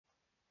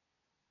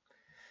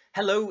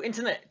Hello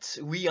Internet!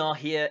 We are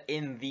here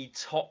in the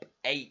top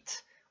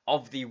 8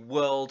 of the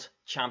World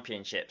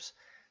Championships.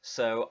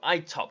 So I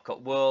top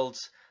cut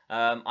Worlds,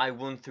 I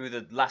won through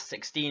the last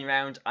 16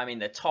 round, I'm in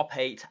the top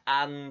 8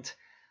 and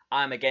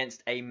I'm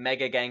against a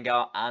Mega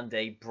Gengar and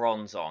a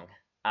Bronzong.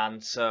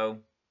 And so,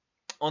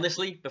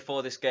 honestly,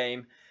 before this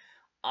game,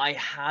 I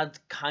had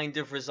kind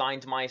of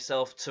resigned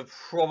myself to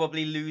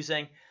probably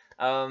losing.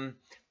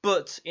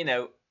 But, you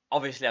know,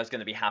 obviously I was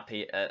going to be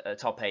happy at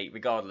top 8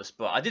 regardless,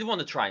 but I did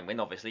want to try and win,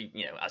 obviously,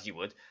 you know, as you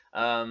would.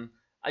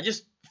 I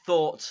just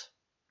thought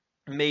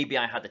maybe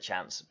I had a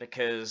chance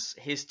because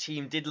his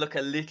team did look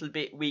a little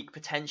bit weak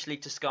potentially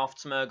to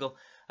Scarfed Smeargle.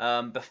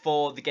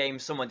 Before the game,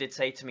 someone did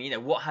say to me, you know,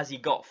 what has he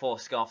got for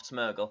Scarfed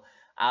Smeargle?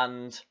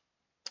 And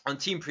on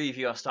Team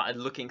Preview, I started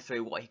looking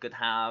through what he could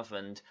have,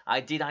 and I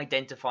did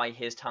identify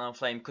his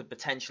Talonflame could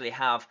potentially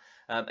have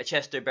a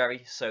Chesto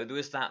Berry, so there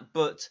was that.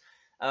 But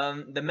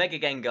the Mega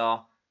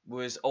Gengar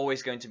was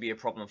always going to be a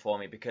problem for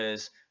me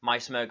because my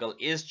Smeargle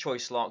is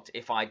choice locked.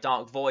 If I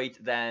Dark Void,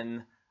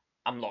 then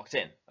I'm locked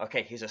in.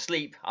 Okay, he's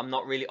asleep. I'm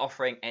not really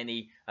offering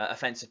any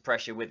offensive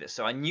pressure with it,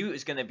 so I knew it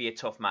was going to be a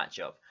tough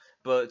matchup.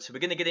 But we're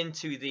going to get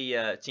into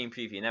the team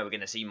preview now. We're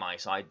going to see my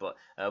side, but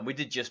we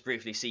did just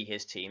briefly see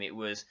his team. It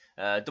was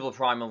double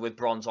primal with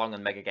Bronzong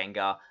and Mega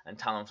Gengar and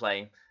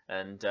Talonflame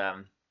and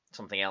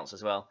something else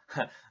as well.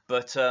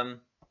 But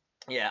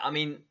yeah, I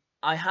mean,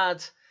 I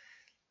had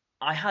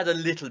a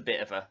little bit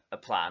of a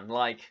plan.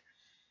 Like,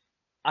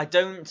 I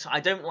don't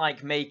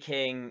like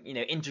making, you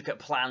know, intricate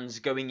plans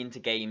going into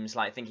games,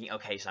 like thinking,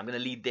 okay, so I'm going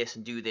to lead this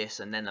and do this,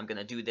 and then I'm going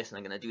to do this, and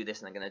I'm going to do this,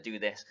 and I'm going to do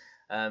this.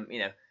 You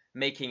know,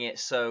 making it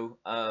so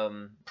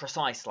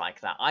precise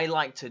like that. I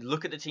like to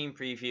look at the team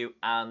preview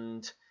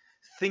and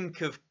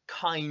think of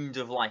kind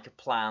of like a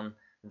plan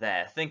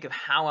there. Think of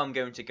how I'm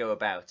going to go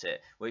about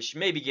it, which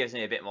maybe gives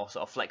me a bit more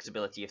sort of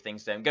flexibility if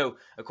things don't go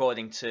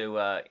according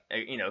to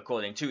you know,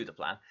 according to the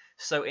plan.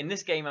 So in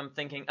this game, I'm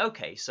thinking,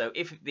 okay, so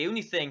if the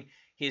only thing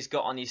he's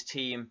got on his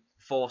team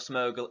for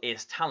Smeargle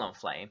is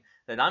Talonflame,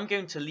 then I'm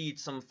going to lead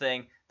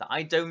something that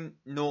I don't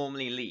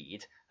normally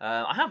lead.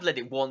 I have led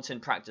it once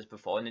in practice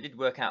before, and it did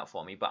work out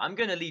for me, but I'm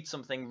going to lead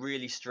something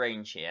really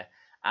strange here,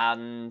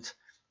 and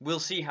we'll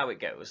see how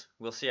it goes.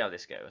 We'll see how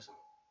this goes.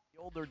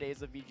 Older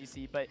days of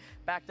VGC, but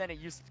back then it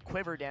used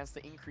Quiver Dance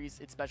to increase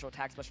its special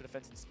attack, special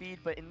defense, and speed,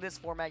 but in this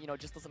format, you know, it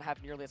just doesn't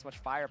have nearly as much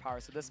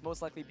firepower, so this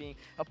most likely being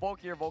a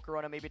bulkier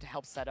Volcarona maybe to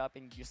help set up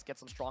and just get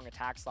some strong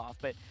attacks off.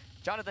 But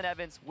Jonathan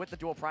Evans with the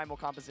dual primal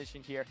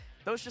composition here,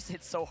 those just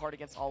hit so hard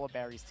against all of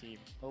Barry's team.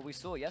 Well, we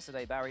saw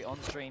yesterday Barry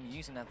on stream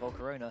using that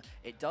Volcarona.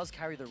 It does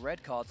carry the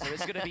red card, so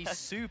it's going to be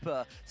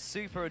super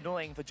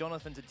annoying for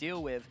Jonathan to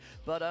deal with.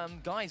 But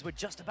guys, we're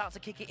just about to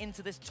kick it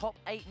into this top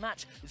 8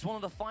 match. It's one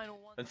of the final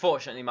ones.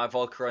 Unfortunately, my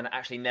Volcarona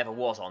actually never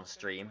was on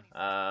stream.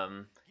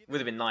 Would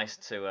have been nice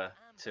to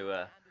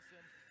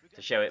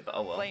show it, but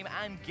oh well. Flame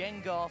and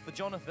Gengar for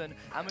Jonathan,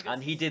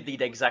 and he did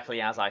lead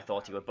exactly as I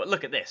thought he would. But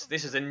look at this.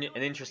 This is an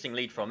interesting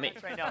lead from me.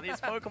 Right now,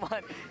 these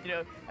Pokemon, you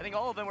know, I think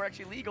all of them were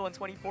actually legal in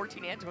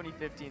 2014 and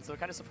 2015, so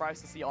kind of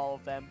surprised to see all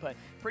of them, but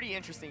pretty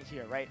interesting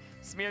here, right?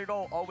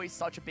 Smeargle, always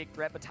such a big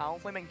threat, but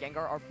Talonflame and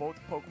Gengar are both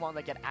Pokemon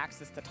that get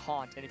access to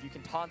Taunt, and if you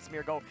can Taunt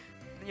Smeargle,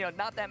 you know,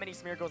 not that many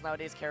Smeargles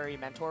nowadays carry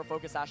Mentor.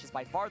 Focus Sash is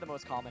by far the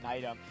most common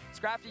item.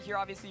 Scrafty here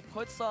obviously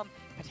puts some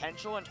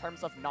potential in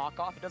terms of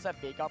knockoff. It does have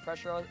Big Out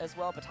pressure as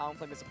well, but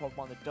Talonflame is a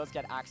Pokemon that does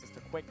get access to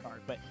Quick Guard.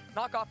 But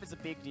knockoff is a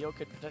big deal,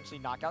 could potentially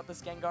knock out this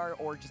Gengar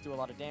or just do a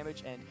lot of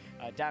damage and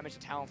damage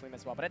to Talonflame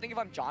as well. But I think if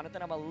I'm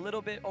Jonathan, I'm a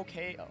little bit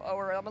okay,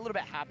 or I'm a little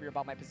bit happier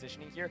about my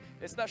positioning here,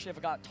 especially if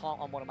I got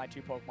Taunt on one of my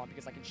 2 Pokemon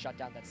because I can shut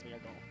down that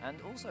Smeargle. And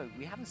also,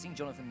 we haven't seen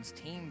Jonathan's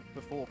team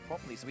before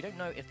properly, so we don't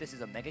know if this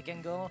is a Mega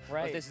Gengar,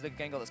 right, or if this is a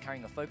Gengar that's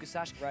carrying a Focus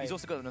Sash. Right. He's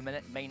also got the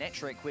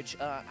Manectric, which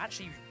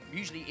actually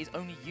usually is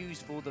only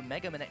used for the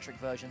Mega Manectric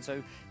version.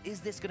 So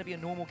is this going to be a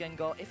normal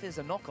Gengar? If there's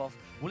a knockoff,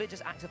 will it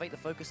just activate the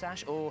Focus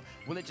Sash, or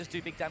will it just do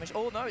big damage?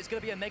 Oh no, it's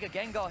going to be a Mega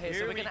Gengar here,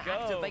 so we're going to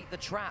activate the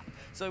trap.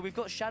 So we've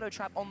got Shadow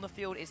Trap on the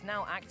field. It's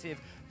now active.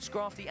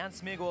 Scrafty and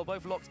Smeargle are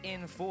both locked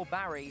in for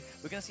Barry.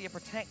 We're going to see a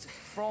Protect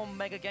from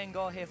Mega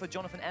Gengar here for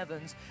Jonathan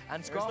Evans.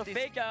 And Scrafty's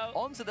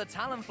onto the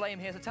Talonflame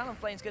here. So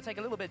Talonflame's going to take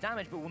a little bit of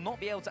damage, but will not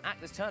be able to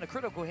act this turn. A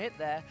critical hit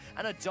there.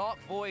 And a Dark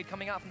Void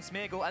coming out from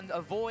Smeargle, and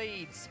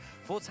avoids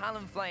for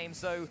Talonflame.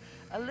 So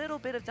a little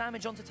bit of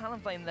damage onto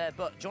Talonflame there,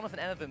 but Jonathan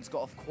Evans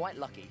got off quite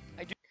lucky.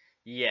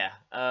 Yeah.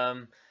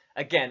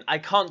 Again, I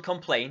can't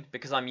complain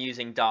because I'm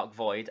using Dark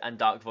Void, and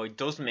Dark Void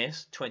does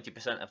miss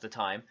 20% of the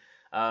time.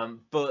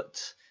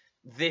 But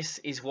this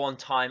is one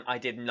time I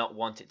did not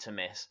want it to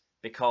miss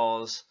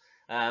because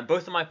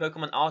both of my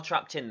Pokemon are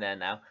trapped in there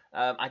now.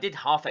 I did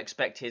half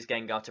expect his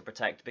Gengar to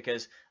protect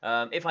because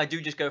if I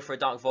do just go for a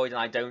Dark Void and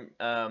I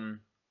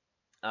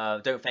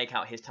don't fake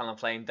out his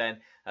Talonflame, then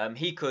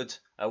he could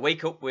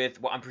wake up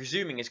with what I'm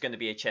presuming is going to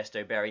be a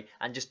Chesto Berry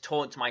and just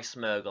taunt my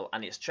Smeargle,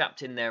 and it's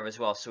trapped in there as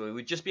well, so we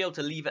would just be able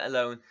to leave it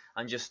alone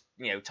and just,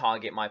 you know,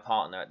 target my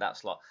partner at that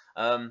slot,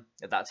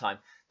 at that time.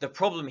 The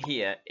problem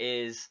here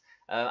is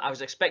I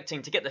was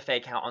expecting to get the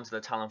Fake Out onto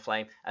the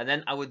Talonflame, and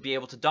then I would be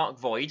able to Dark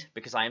Void,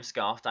 because I am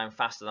Scarfed, I'm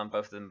faster than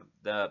both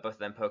of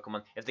them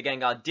Pokemon. If the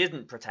Gengar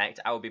didn't Protect,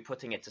 I would be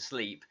putting it to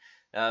sleep.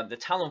 The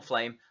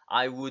Talonflame,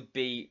 I would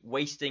be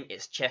wasting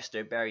its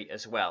Chesto Berry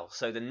as well.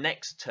 So the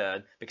next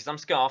turn, because I'm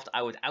Scarfed,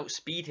 I would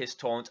outspeed his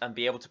Taunt and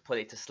be able to put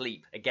it to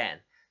sleep again.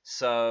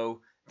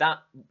 So that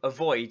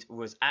Avoid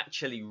was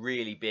actually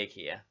really big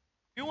here.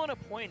 I do want to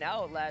point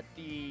out that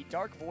the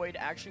Dark Void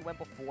actually went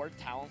before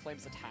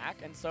Talonflame's attack,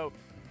 and so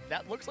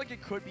that looks like it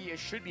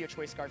should be a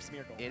Choice Scarf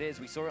Smeargle. It is.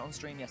 We saw it on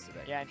stream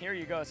yesterday. Yeah, and here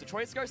you go. So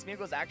Choice Scarf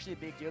Smeargle is actually a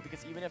big deal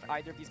because even if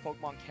either of these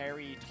Pokemon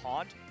carry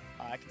Taunt,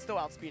 I can still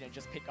outspeed and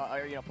just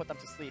put them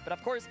to sleep. But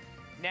of course,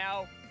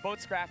 now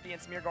both Scrafty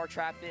and Smeargle are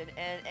trapped in,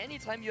 and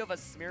anytime you have a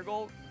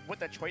Smeargle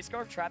with a Choice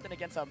Scarf trapped in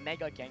against a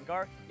Mega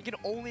Gengar, it can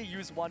only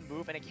use one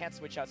move and it can't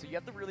switch out, so you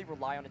have to really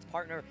rely on its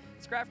partner.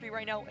 Scrafty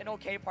right now, an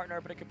okay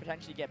partner, but it could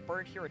potentially get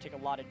burned here or take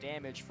a lot of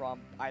damage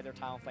from either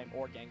Talonflame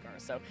or Gengar.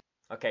 So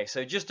okay,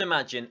 so just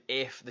imagine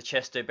if the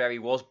Chesto Berry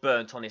was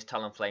burnt on his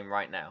Talonflame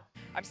right now.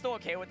 I'm still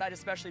okay with that,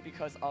 especially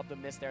because of the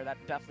miss there. That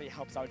definitely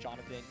helps out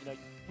Jonathan. You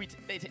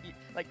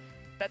know,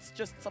 that's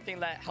just something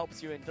that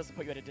helps you and doesn't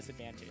put you at a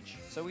disadvantage.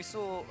 So we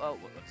saw,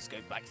 let's go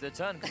back to the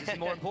turn because this is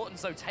more important.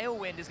 So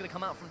Tailwind is going to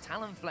come out from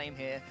Talonflame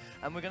here,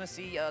 and we're going to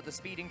see the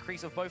speed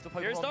increase of both the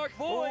Pokemon. Here's Dark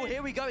Void! Oh,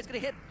 here we go. It's going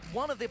to hit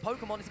one of the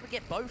Pokemon. It's going to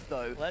get both,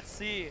 though. Let's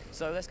see.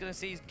 So that's going to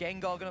see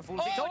Gengar going to fall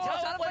asleep. Oh,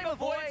 Talonflame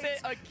avoids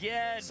it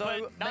again, so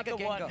but not Mega the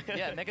Gengar, one.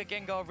 yeah, Mega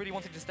Gengar really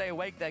wanted to stay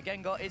awake there.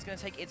 Gengar is going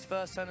to take its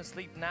first turn of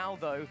sleep now,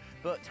 though,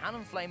 but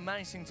Talonflame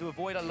managing to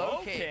avoid a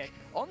low kick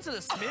onto the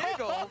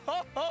Smeargle.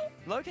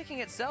 Low kicking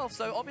itself,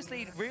 so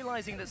obviously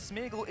realizing that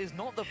Smeargle is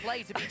not the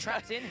play to be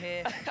trapped in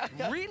here.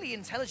 Really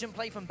intelligent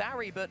play from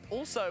Barry, but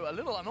also a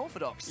little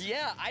unorthodox.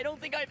 Yeah, I don't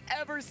think I've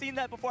ever seen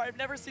that before. I've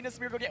never seen a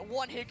Smeargle get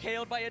one-hit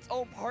KO'd by its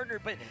own partner,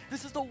 but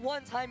this is the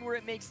one time where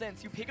it makes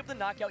sense. You pick up the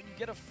knockout, you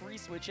get a free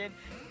switch in.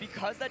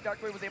 Because that Dark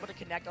Void was able to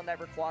connect on that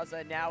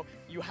Rayquaza, now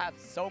you have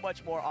so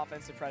much more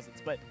offensive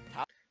presence. But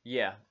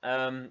yeah,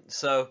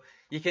 so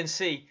you can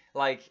see,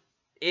 like,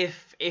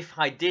 if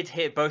I did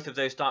hit both of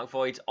those Dark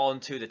Voids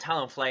onto the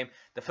Talonflame,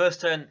 the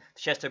first turn,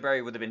 the Chesto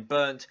Berry would have been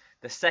burnt.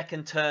 The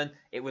second turn,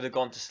 it would have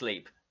gone to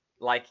sleep.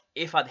 Like,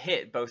 if I'd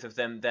hit both of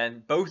them,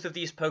 then both of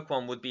these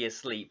Pokemon would be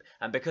asleep.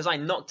 And because I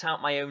knocked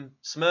out my own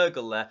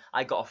Smeargle there,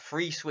 I got a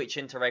free switch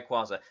into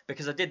Rayquaza.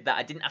 Because I did that,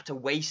 I didn't have to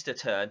waste a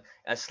turn,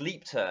 a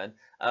sleep turn,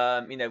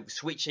 you know,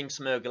 switching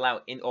Smeargle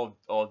out,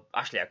 or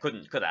actually I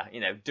couldn't, could I?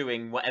 You know,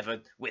 doing whatever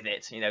with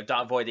it, you know,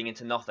 Dark Voiding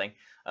into nothing.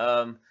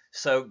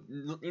 So,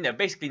 you know,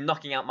 basically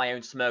knocking out my own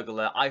Smeargle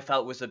there, I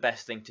felt was the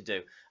best thing to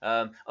do.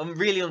 I'm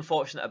really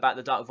unfortunate about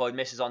the Dark Void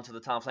misses onto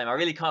the Talonflame. I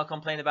really can't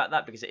complain about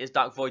that because it is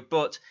Dark Void,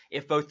 but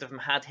if both of them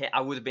had hit,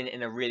 I would have been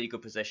in a really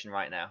good position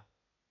right now.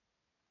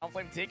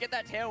 Talonflame did get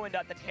that Tailwind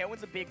up. The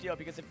Tailwind's a big deal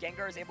because if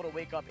Gengar is able to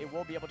wake up, it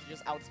will be able to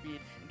just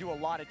outspeed and do a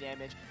lot of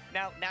damage.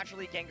 Now,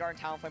 naturally, Gengar and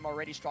Talonflame are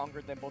already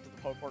stronger than both of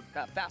the Pokemon,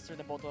 faster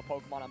than both of the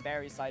Pokemon on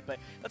Barry's side, but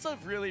that's a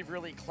really,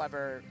 really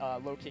clever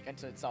low kick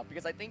into itself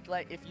because I think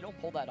like if you don't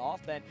pull that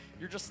off, then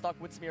you're just stuck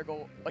with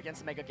Smeargle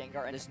against Mega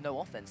Gengar. And there's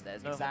no offense there.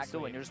 There's no offense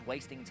still, and you're just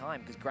wasting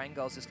time because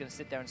Grangar's just going to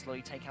sit there and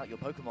slowly take out your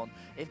Pokemon.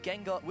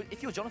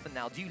 If you're Jonathan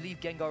now, do you leave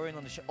Gengar in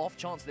on the off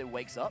chance that it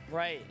wakes up?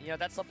 Right. You know,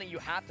 that's something you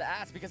have to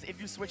ask because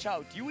if you switch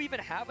out, do you even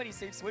have any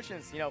safe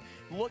switches? You know,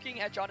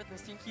 looking at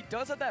Jonathan's team, he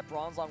does have that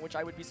Bronzong, which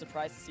I would be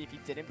surprised to see if he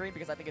didn't bring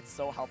because I think it's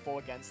so helpful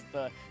against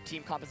the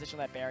team composition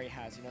that Barry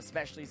has, you know,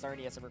 especially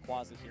Xerneas and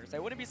Rayquaza here. So I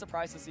wouldn't be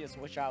surprised to see a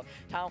switch out.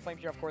 Talonflame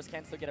here, of course,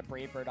 can still get a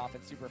Brave Bird off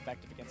and super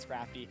effective against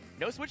Scrafty.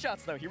 No switch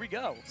outs though, here we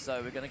go.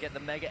 So we're going to get the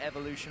Mega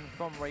Evolution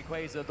from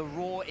Rayquaza, the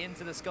roar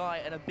into the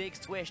sky, and a big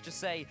swish to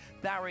say,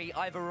 Barry,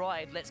 I've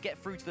arrived, let's get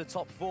through to the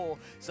top 4.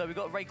 So we've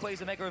got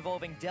Rayquaza Mega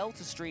Evolving.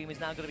 Delta Stream is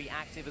now going to be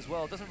active as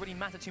well. Doesn't really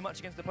matter too much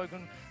against the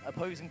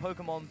opposing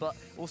Pokemon, but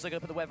also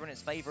going to put the weather in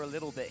its favor a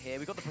little bit here.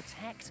 We've got the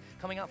Protect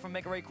coming out from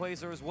Mega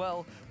Rayquaza as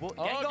well.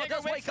 Gengar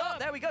does wake up.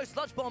 There we go.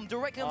 Sludge Bomb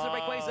directly onto the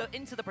Rayquaza,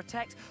 into the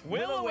Protect.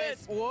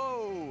 Will-O-Wisp.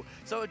 Whoa.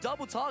 So a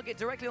double target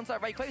directly onto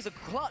that Rayquaza.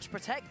 Clutch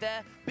Protect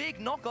there. Big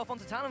knockoff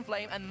onto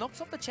Talonflame and knocks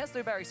off the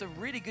Chesto Berry. So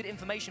really good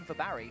information for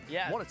Barry.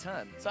 Yeah. What a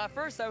turn. So at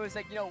first I was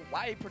like, you know,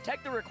 why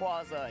protect the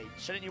Rayquaza?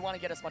 Shouldn't you want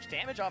to get as much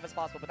damage off as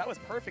possible? But that was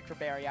perfect for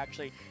Barry,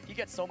 actually. He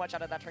gets so much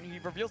out of that turn. He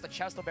reveals the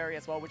Chesto Berry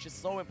as well, which is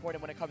so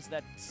important when it comes to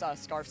that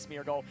Scarf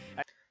Smeargle.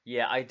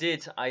 Yeah, I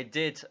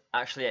did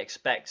actually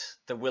expect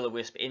the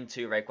Will-O-Wisp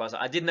into Rayquaza.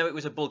 I did know it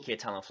was a bulkier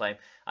Talonflame.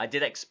 I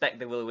did expect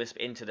the Will-O-Wisp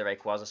into the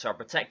Rayquaza, so I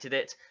protected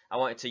it. I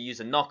wanted to use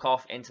a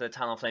knockoff into the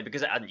Talonflame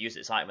because I hadn't used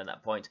its item at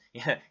that point.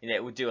 Yeah, you know,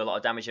 it would do a lot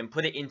of damage and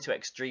put it into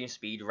extreme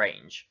speed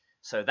range.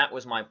 So that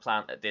was my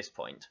plan at this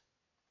point.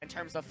 In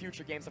terms of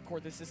future games, of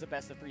course, this is the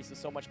best of 3,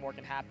 so much more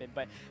can happen.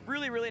 But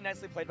really, really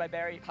nicely played by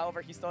Barry.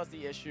 However, he still has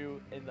the issue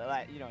in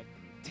that, you know,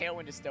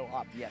 Tailwind is still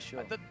up. Yeah,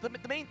 sure.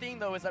 The main thing,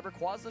 though, is that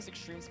Rayquaza's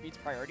Extreme Speed's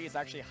priority is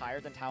actually higher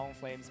than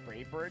Talonflame's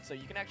Brave Bird, so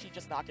you can actually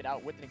just knock it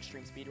out with an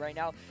Extreme Speed right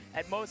now.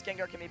 At most,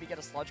 Gengar can maybe get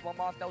a Sludge Bomb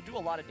off. That'll do a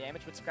lot of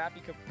damage, but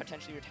Scrafty could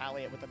potentially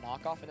retaliate with a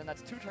knockoff, and then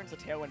that's 2 turns of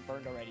Tailwind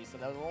burned already, so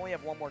they'll only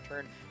have 1 more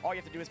turn. All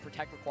you have to do is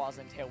protect Rayquaza,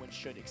 and Tailwind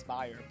should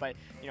expire. But,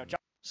 you know,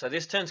 so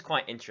this turn's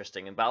quite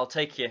interesting, but I'll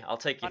take you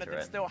through Jonathan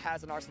it. still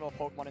has an arsenal of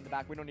Pokemon in the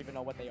back. We don't even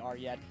know what they are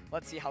yet.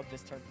 Let's see how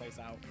this turn plays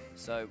out.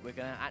 So we're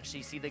going to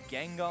actually see the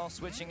Gengar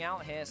switching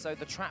out here. So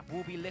the trap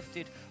will be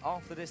lifted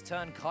after this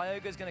turn.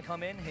 Kyogre's going to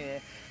come in here,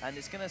 and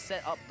it's going to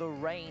set up the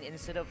rain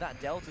instead of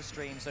that Delta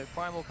Stream. So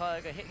Primal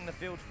Kyogre hitting the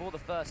field for the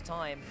first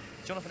time.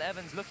 Jonathan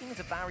Evans looking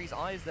into Barry's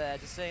eyes there,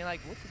 just saying,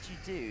 like, what did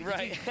you do?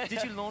 Right.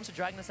 Did you launch a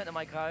Dragon Ascent at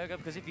my Kyogre?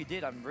 Because if you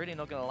did, I'm really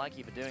not going to like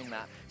you for doing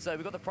that. So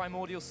we've got the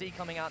Primordial Sea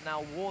coming out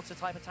now.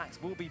 Water-type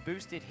attacks will be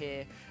boosted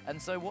here.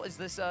 And so what is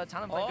this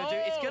Talonflame going to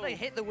do? It's going to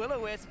hit the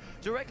Will-O-Wisp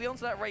directly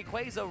onto that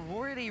Rayquaza.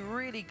 Really,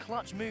 really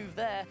clutch move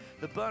there.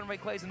 The burn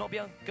Rayquaza not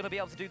going to be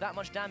able to do that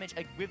much damage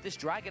with this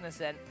Dragon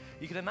Ascent.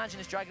 You can imagine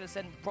this Dragon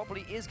Ascent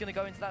probably is going to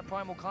go into that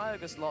Primal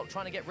Kyogre slot,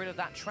 trying to get rid of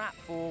that trap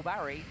for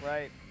Barry.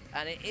 Right.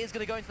 And it is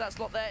going to go into that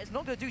slot there. It's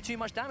not going to do too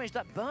much damage.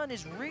 That burn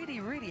is really,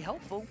 really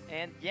helpful.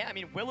 And yeah, I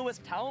mean,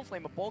 Will-O-Wisp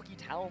Talonflame, a bulky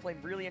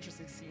Talonflame, really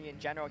interesting to see in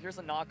general. Here's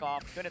a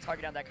knockoff, going to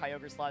target down that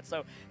Kyogre slot.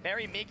 So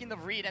Barry making the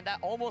read, and that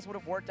almost would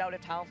have worked out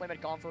if Talonflame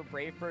had gone for a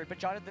Brave Bird. But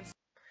Jonathan...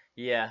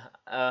 Yeah,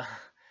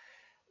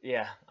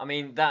 yeah. I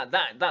mean, that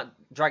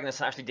Dragon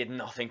Ascent actually did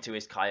nothing to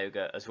his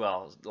Kyogre as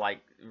well. Like,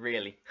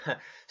 really.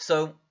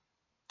 So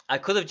I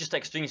could have just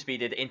Extreme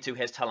Speeded into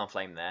his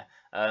Talonflame there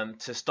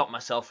to stop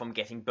myself from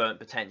getting burnt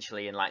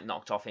potentially and like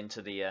knocked off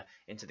into the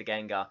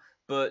Gengar.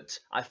 But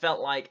I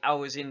felt like I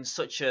was in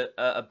such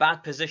a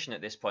bad position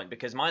at this point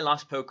because my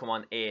last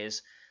Pokemon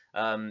is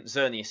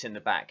Xerneas in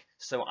the back.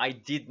 So I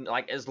didn't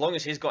like, as long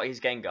as he's got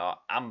his Gengar,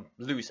 I'm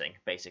losing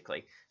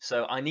basically.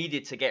 So I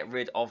needed to get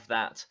rid of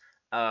that,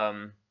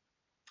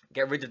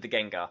 get rid of the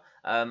Gengar.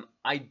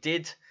 I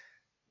did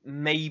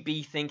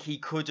maybe think he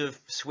could have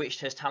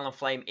switched his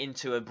Talonflame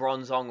into a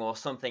Bronzong or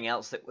something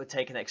else that would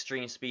take an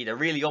Extreme Speed, a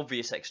really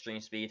obvious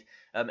Extreme Speed,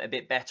 a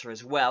bit better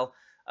as well.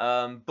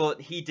 But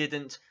he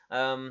didn't.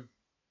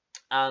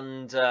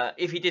 And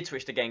if he did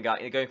switch to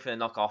Gengar, going for the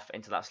knockoff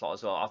into that slot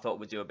as well, I thought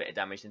would do a bit of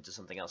damage into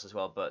something else as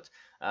well, but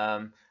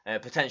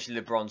potentially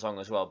the Bronzong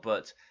as well,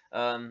 but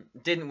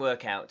didn't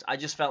work out. I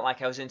just felt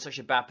like I was in such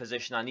a bad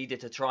position. I needed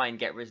to try and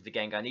get rid of the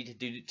Gengar. I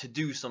needed to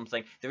do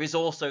something. There is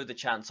also the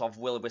chance of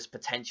Will-O-Wisp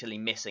potentially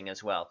missing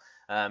as well.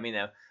 You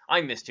know,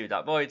 I missed 2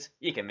 Dark Voids.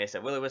 You can miss a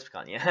Will-O-Wisp,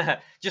 can't you?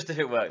 Just if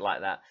it worked like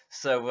that.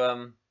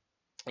 So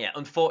yeah,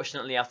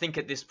 unfortunately, I think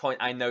at this point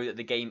I know that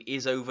the game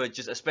is over,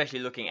 just especially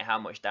looking at how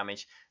much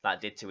damage that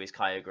did to his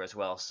Kyogre as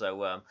well.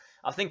 So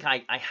I think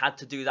I had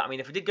to do that. I mean,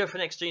 if I did go for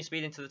an Extreme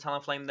Speed into the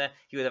Talonflame there,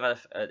 he would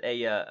have had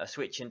a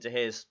switch into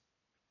his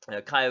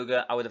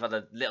Kyogre. I would have had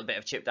a little bit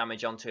of chip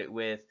damage onto it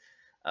with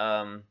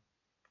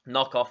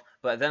knockoff,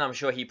 but then I'm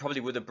sure he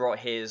probably would have brought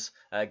his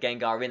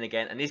Gengar in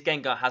again, and his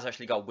Gengar has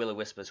actually got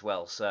Will-O-Wisp as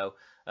well, so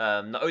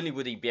not only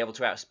would he be able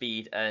to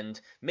outspeed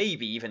and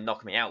maybe even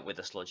knock me out with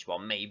a Sludge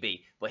Bomb,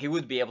 maybe, but he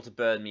would be able to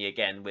burn me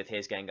again with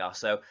his Gengar.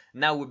 So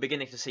now we're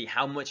beginning to see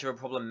how much of a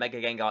problem Mega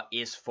Gengar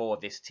is for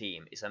this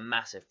team. It's a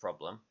massive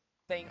problem.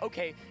 Saying,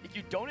 okay, if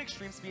you don't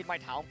Extreme Speed my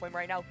Talonflame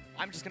right now,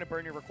 I'm just going to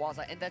burn your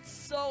Rayquaza, and that's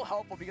so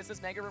helpful because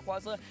this Mega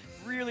Rayquaza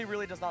really,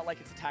 really does not like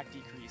its attack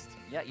decreased.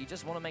 Yeah, you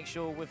just want to make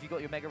sure if you've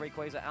got your Mega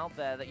Rayquaza out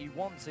there that you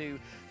want to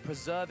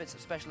preserve its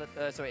special,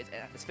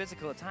 its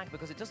physical attack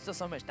because it just does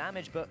so much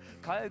damage, but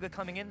Kyogre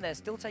coming in there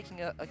still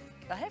taking a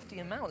hefty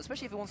amount,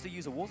 especially if it wants to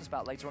use a Water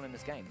Spout later on in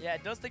this game. Yeah,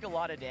 it does take a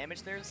lot of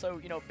damage there, so,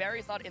 you know,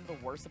 Barry's not in the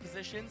worst of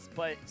positions,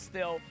 but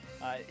still,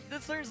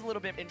 this turn is a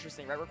little bit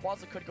interesting, right?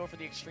 Rayquaza could go for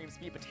the Extreme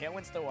Speed, but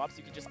Tailwind's still up, so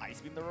you can just Ice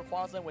Beam the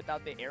Rayquaza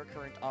without the air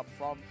current up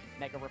from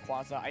Mega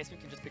Rayquaza. Ice Beam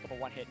can just pick up a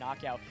one-hit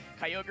knockout.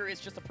 Kyogre is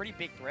just a pretty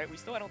big threat. We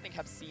still, I don't think,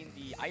 have seen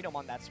the item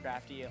on that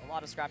Scrafty. A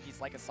lot of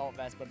Scrafties like Assault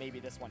Vest, but maybe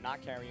this one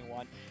not carrying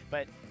one.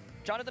 But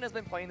Jonathan has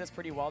been playing this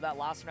pretty well. That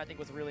last turn, I think,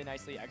 was really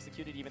nicely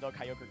executed. Even though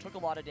Kyogre took a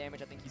lot of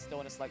damage, I think he's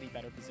still in a slightly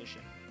better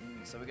position.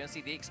 So we're going to see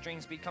the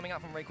Extreme Speed coming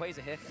out from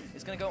Rayquaza here.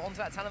 It's going to go onto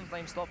that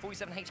Talonflame slot.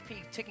 47 HP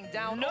ticking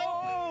down. No!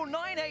 Oh,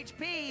 9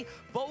 HP!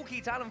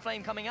 Bulky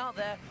Talonflame coming out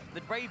there.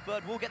 The Brave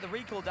Bird will get the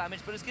recall damage,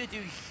 but it's going to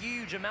do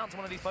huge amounts to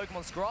one of these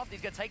Pokemon.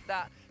 Scrafty's going to take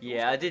that.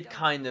 Yeah, I did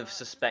kind of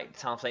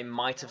suspect Talonflame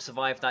might have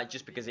survived that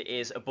just because it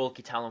is a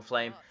bulky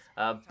Talonflame,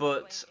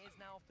 but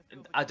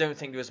I don't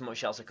think there was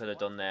much else I could have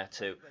done there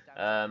too.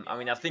 I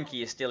mean, I think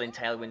he is still in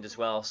Tailwind as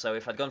well, so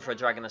if I'd gone for a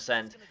Dragon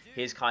Ascent,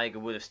 his Kyogre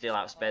would have still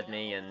outsped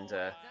me,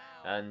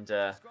 and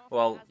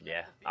well,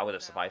 yeah, I would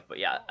have survived. But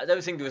yeah, I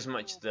don't think there was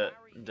much that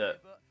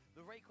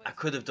I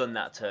could have done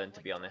that turn,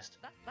 to be honest.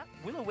 That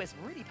Will-O-Wisp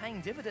really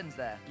paying dividends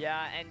there.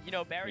 Yeah, and you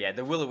know, Barry... Yeah,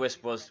 the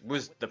Will-O-Wisp was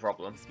the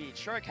problem. Speed.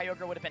 Sure,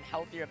 Kyogre would have been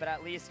healthier, but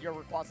at least your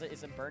Rayquaza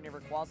isn't burning.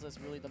 Rayquaza is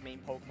really the main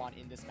Pokemon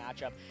in this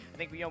matchup. I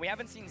think, we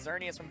haven't seen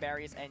Xerneas from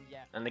Barry's, and yeah.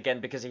 And again,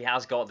 because he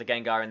has got the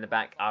Gengar in the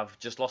back, I've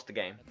just lost the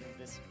game.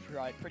 This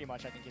pretty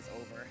much, I think, is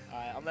over.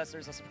 Unless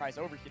there's a surprise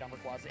overheat on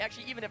Rayquaza.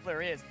 Actually, even if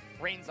there is,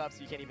 rain's up,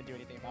 so you can't even do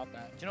anything about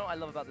that. Do you know what I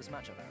love about this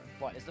matchup, Aaron?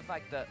 What? Is the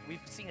fact that we've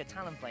seen a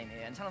Talonflame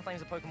here, and Talonflame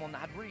is a Pokemon that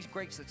had really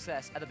great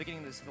success at the beginning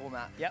of this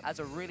format as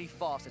a really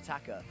fast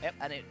attacker,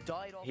 and it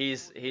died off.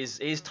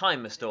 His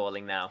timer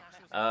stalling now,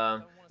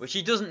 which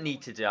he doesn't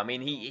need to do. I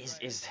mean,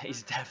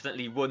 he's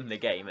definitely won the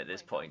game at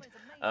this point.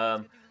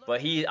 But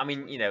I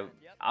mean, you know,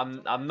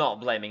 I'm not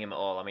blaming him at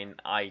all. I mean,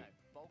 I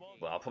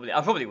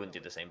probably wouldn't do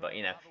the same, but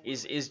you know,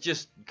 is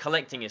just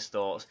collecting his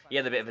thoughts. He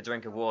had a bit of a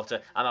drink of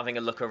water. I'm having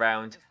a look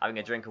around, having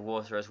a drink of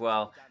water as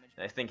well.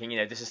 Thinking, you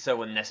know, this is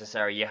so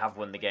unnecessary, you have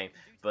won the game.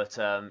 But,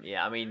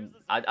 yeah, I mean,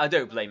 I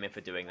don't blame him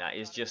for doing that.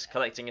 He's just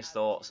collecting his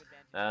thoughts,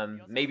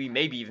 maybe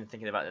even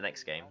thinking about the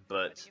next game.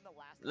 But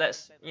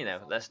let's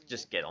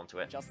just get onto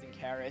it. Justin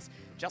Karras.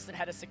 Justin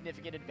had a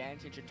significant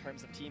advantage in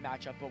terms of team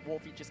matchup, but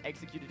Wolfie just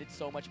executed it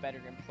so much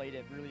better and played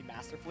it really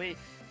masterfully.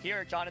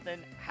 Here,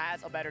 Jonathan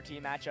has a better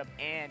team matchup,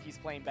 and he's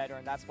playing better,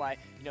 and that's why,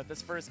 you know,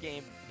 this first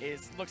game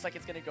looks like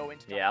it's going to go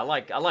into... Yeah, I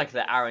like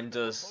that Aaron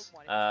does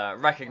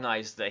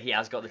recognize that he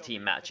has got the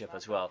team matchup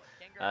as well.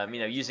 You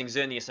know, using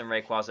Xerneas and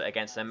Rayquaza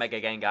against a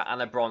Mega Gengar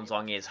and a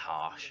Bronzong is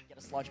harsh. Get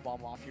a Sludge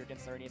Bomb off here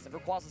against Xerneas, and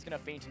Rayquaza's going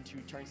to faint in 2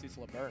 turns due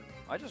to a burn.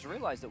 I just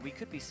realized that we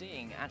could be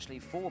seeing actually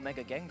 4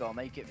 Mega Gengar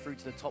make it through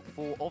to the top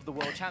 4 of the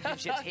World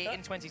Championships here in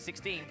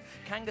 2016.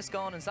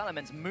 Kangaskhan and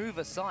Salamence, move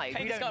aside.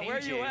 Kangaskhan, we don't need where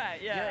are you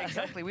at? Yeah,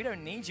 exactly. We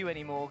don't need you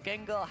anymore.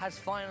 Gengar has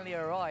finally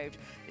arrived.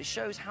 It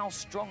shows how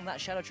strong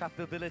that Shadow Trap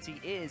ability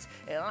is.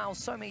 It allows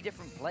so many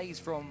different plays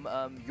from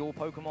your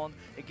Pokemon.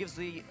 It gives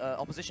the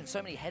opposition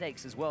so many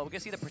headaches as well. We're going to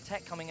see the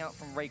Protect coming out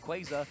from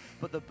Rayquaza,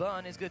 but the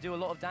Burn is going to do a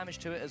lot of damage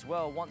to it as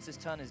well once this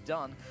turn is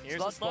done.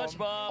 Here's a Sludge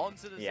Bomb.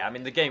 Onto the Yeah, I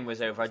mean, the game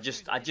was over. I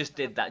just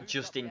did that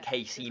just in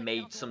case he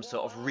made some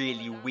sort of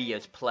really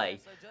weird play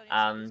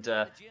and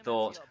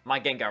thought, my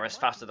Gengar is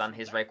faster than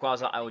his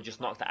Rayquaza, I will just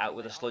knock that out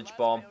with a Sludge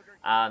Bomb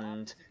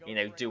and, you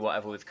know, do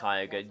whatever with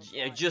Kyogre.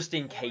 You know, just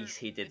in case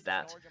he did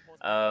that.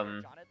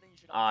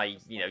 I,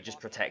 you know, just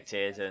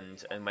protected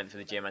and went for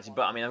the Geomancy.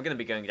 But, I mean, I'm going to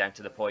be going down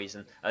to the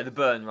Poison, the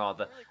Burn,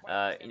 rather,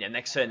 you know,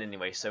 next turn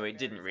anyway, so it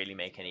didn't really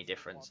make any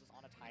difference.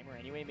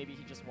 Anyway, maybe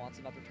he just wants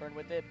another turn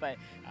with it, but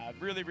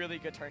really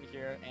good turn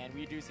here, and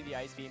we do see the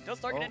Ice Beam. Does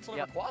target into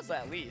Rayquaza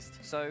at least.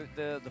 So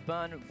the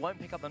Burn won't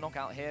pick up the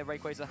knockout here.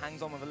 Rayquaza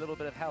hangs on with a little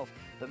bit of health,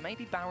 but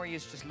maybe Barry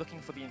is just looking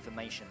for the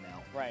information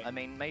now. Right. I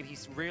mean, maybe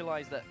he's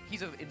realized that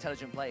he's an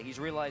intelligent player. He's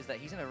realized that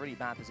he's in a really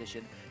bad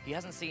position. He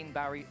hasn't seen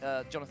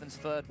Jonathan's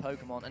 3rd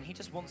Pokemon, and he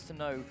just wants to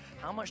know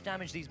how much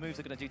damage these moves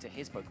are going to do to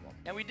his Pokemon.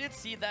 And we did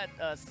see that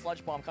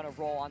Sludge Bomb kind of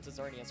roll onto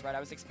Xerneas, right? I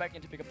was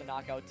expecting to pick up the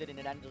knockout, didn't.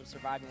 It ended up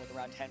surviving with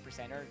around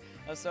 10%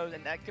 or so,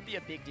 and that could be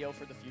a big deal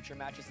for the future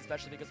matches,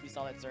 especially because we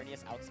saw that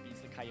Xerneas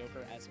outspeeds the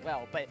Kyogre as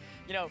well. But,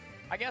 you know,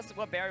 I guess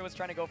what Barry was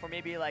trying to go for,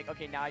 maybe like,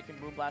 okay, now I can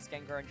Moonblast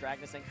Gengar and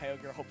Dragonus and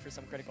Kyogre, hope for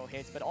some critical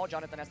hits, but all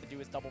Jonathan has to do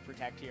is double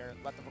protect here,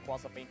 let the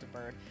Rayquaza faint to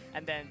burn,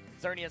 and then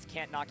Xerneas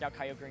can't knock out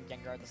Kyogre and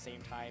Gengar at the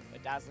same time. A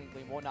Dazzling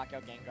Gleam won't knock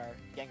out Gengar,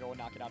 Gengar will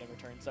knock it out in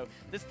return. So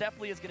this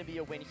definitely is going to be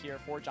a win here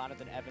for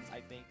Jonathan Evans, I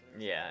think.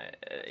 Yeah,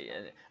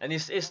 and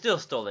it's still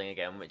stalling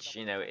again, which,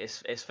 you know,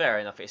 it's fair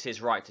enough. It's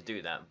his right to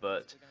do that,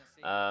 but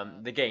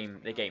the game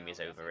is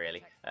over,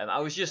 really. I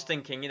was just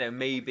thinking, you know,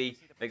 maybe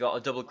they got a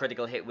double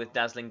critical hit with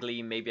Dazzling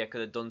Gleam, maybe I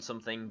could have done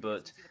something,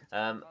 but,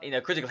 you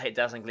know, critical hit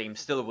Dazzling Gleam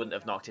still wouldn't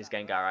have knocked his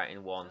Gengar out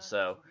in one,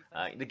 so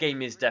the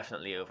game is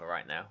definitely over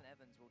right now.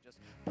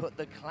 Put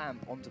the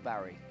clamp onto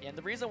Barry. And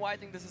the reason why I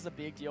think this is a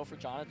big deal for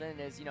Jonathan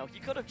is, you know, he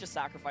could have just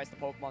sacrificed the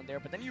Pokemon there,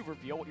 but then you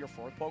reveal what your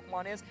 4th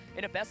Pokemon is.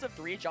 In a best of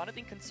 3,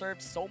 Jonathan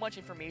conserved so much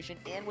information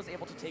and was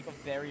able to take a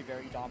very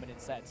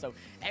dominant set. So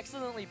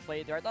excellently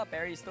played there. I thought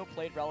Barry still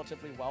played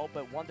relatively well,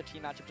 but the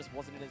team matchup just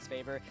wasn't in his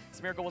favor.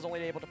 Smeargle was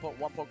only able to put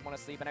 1 Pokemon to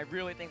sleep, and I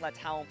really think that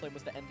Talonflame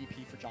was the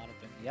MVP for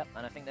Jonathan. Yep,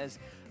 and I think there's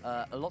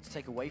a lot to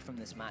take away from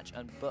this match.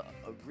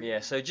 Yeah,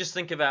 so just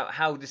think about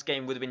how this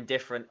game would have been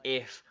different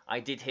if I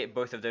did hit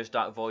both of those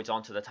Dark Voids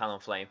onto the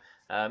Talonflame.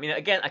 You know,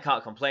 again, I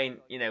can't complain,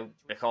 you know,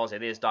 because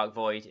it is Dark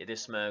Void, it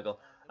is Smeargle.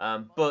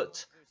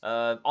 But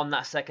on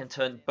that second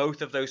turn,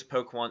 both of those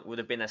Pokemon would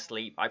have been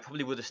asleep. I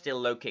probably would have still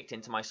low-kicked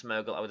into my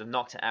Smeargle. I would have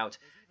knocked it out.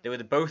 They would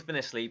have both been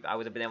asleep. I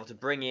would have been able to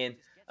bring in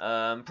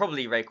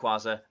probably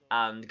Rayquaza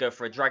and go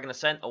for a Dragon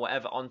Ascent or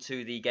whatever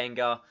onto the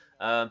Gengar.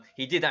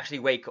 He did actually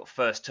wake up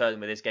first turn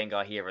with his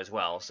Gengar here as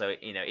well. So,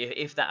 you know,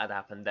 if that had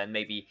happened, then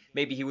maybe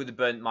he would have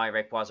burnt my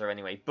Rayquaza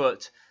anyway.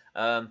 But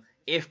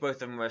if both of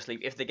them were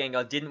asleep, if the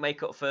Gengar didn't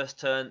wake up first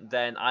turn,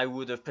 then I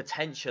would have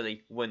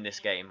potentially won this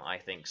game, I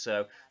think.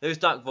 So those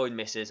Dark Void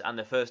misses and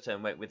the first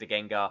turn went with the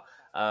Gengar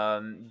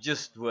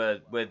just were,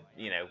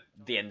 you know,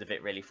 the end of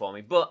it really for me.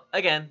 But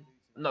again,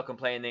 I'm not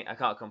complaining. I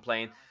can't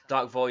complain.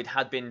 Dark Void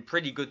had been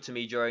pretty good to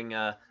me during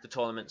the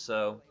tournament,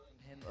 so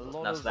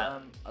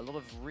A lot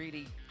of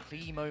really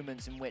key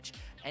moments in which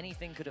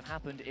anything could have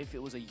happened if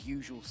it was a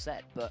usual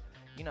set, but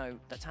you know,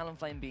 the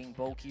Talonflame being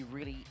bulky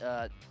really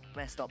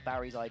messed up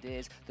Barry's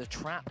ideas. The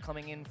trap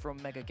coming in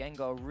from Mega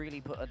Gengar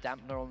really put a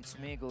dampener on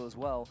Smeargle as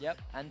well.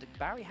 Yep. And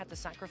Barry had to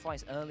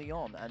sacrifice early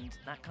on, and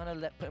that kind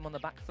of put him on the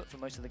back foot for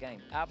most of the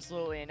game.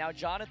 Absolutely. And now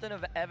Jonathan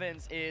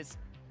Evans is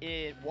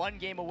one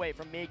game away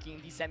from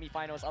making the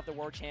semifinals of the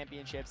World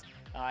Championships.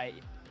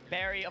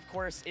 Barry, of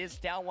course, is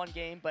down one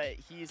game, but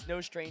he's no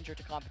stranger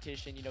to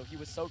competition. You know, he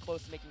was so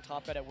close to making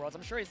Top Cut at Worlds.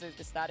 I'm sure he's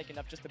ecstatic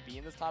enough just to be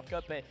in this Top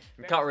Cut, but...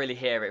 We can't really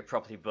hear it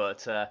properly, but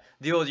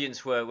the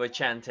audience were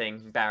chanting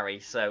Barry,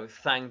 so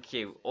thank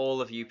you,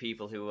 all of you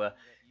people who were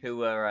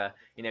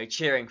you know,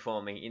 cheering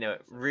for me. You know,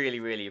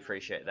 really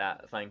appreciate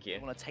that. Thank you.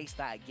 I want to taste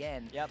that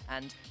again. Yep.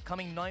 And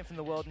coming 9th in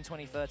the world in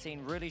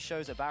 2013 really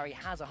shows that Barry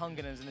has a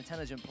hunger and is an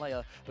intelligent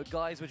player. But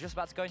guys, we're just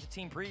about to go into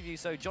team preview.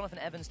 So Jonathan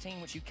Evans'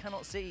 team, which you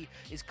cannot see,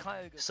 is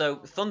Kyogre. So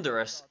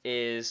Thundurus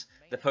is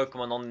the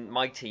Pokemon on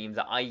my team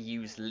that I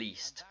use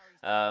least.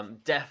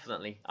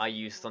 Definitely, I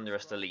use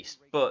Thundurus the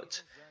least.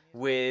 But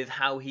with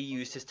how he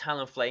used his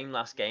Talonflame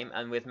last game,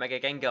 and with Mega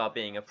Gengar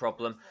being a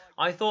problem,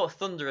 I thought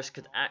Thundurus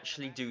could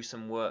actually do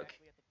some work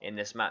in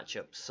this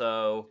matchup,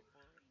 so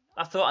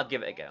I thought I'd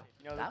give it a go.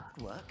 You know, that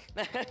would work.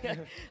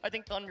 I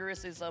think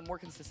Thundurus is a more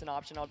consistent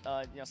option. You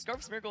know,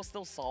 Scarf Smeargle is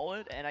still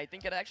solid, and I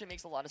think it actually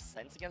makes a lot of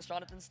sense against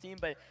Jonathan's team,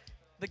 but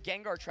the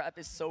Gengar trap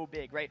is so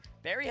big, right?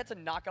 Barry had to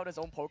knock out his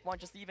own Pokemon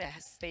just to even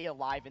stay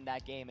alive in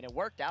that game, and it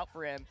worked out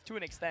for him to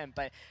an extent,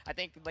 but I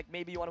think like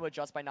maybe you want to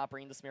adjust by not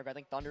bringing the Smeargle. I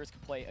think Thundurus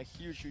could play a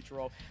huge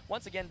role.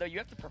 Once again, though, you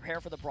have to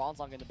prepare for the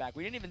Bronzong in the back.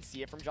 We didn't even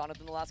see it from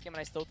Jonathan the last game,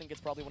 and I still think it's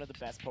probably one of the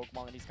best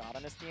Pokemon that he's got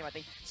on his team. I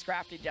think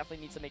Scrafty definitely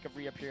needs to make a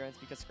reappearance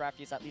because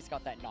Scrafty's at least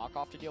got that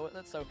knockoff to deal with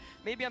it, so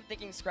maybe I'm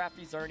thinking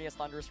Scrafty, Xerneas,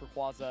 Thundurus,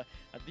 Rayquaza.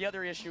 The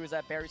other issue is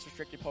that Barry's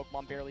restricted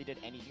Pokemon barely did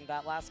anything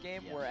that last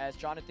game, whereas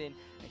Jonathan,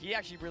 he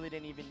actually really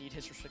didn't even need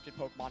his restricted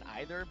Pokemon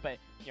either, but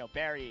you know,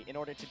 Barry, in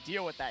order to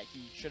deal with that,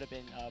 he should have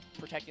been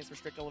protecting his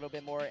restricted a little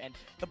bit more, and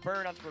the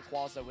burn onto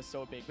Rayquaza was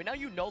so big. But now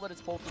you know that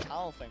it's bulky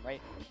Talonflame,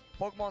 right?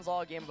 Pokemon's all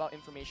a game about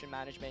information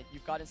management.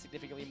 You've gotten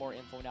significantly more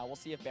info now. We'll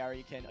see if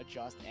Barry can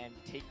adjust and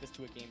take this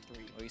to a game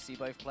 3. Well, you see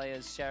both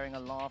players sharing a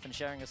laugh and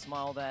sharing a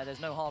smile there. There's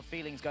no hard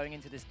feelings going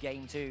into this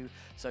game 2.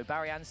 So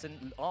Barry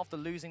Anderson, after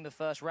losing the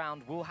first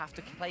round, will have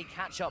to play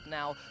catch-up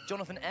now.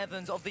 Jonathan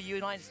Evans of the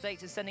United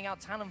States is sending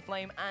out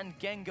Talonflame and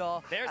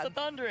Gengar. There's the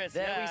Thundurus.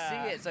 There we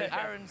see it. So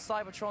Aaron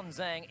Cybertron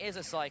Zhang is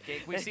a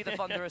Psychic. We see the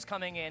Thundurus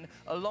coming in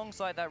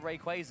alongside that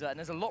Rayquaza, and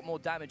there's a lot more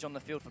damage on the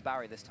field for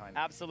Barry this time.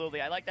 Absolutely.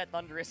 I like that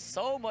Thundurus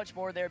so much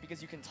more there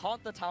because you can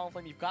taunt the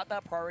Talonflame. You've got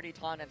that priority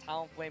taunt, and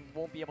Talonflame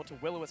won't be able to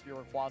Will-O-Wisp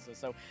your Rayquaza.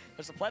 So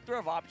there's a plethora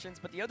of options,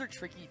 but the other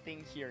tricky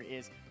thing here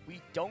is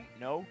we don't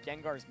know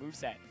Gengar's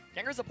moveset.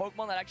 Gengar's a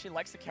Pokemon that actually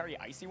likes to carry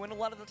Icy Wind a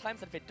lot of the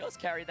times, and if it does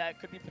carry that, it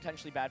could be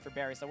potentially bad for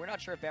Barry. So we're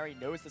not sure if Barry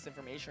knows this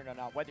information or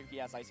not, whether he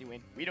has Icy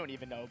Wind. We don't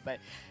even know, but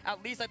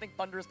at least I think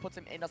Thundurus puts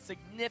him in a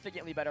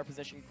significantly better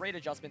position. Great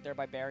adjustment there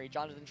by Barry.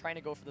 Jonathan trying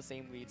to go for the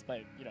same leads,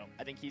 but, you know,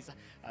 I think he's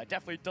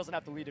definitely doesn't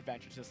have the lead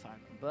advantage this time.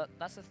 But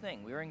that's the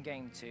thing. We're in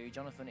game 2.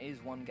 Jonathan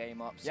is one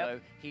game up,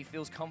 so he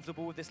feels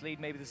comfortable with this lead.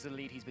 Maybe this is a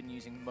lead he's been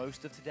using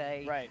most of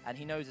today, right? And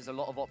he knows there's a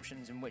lot of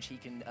options in which he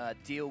can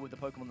deal with the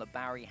Pokemon that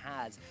Barry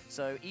has.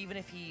 So even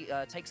if he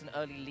takes an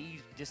early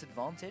lead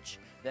disadvantage,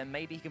 then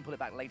maybe he can pull it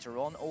back later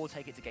on or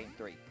take it to game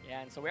 3.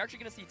 Yeah, and so we're actually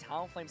going to see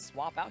Talonflame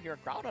swap out here.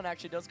 Groudon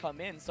actually does come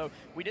in. So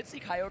we did see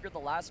Kyogre the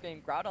last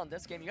game, Groudon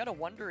this game. You got to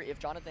wonder if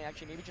Jonathan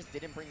actually maybe just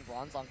didn't bring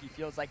Bronzong. He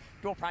feels like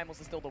dual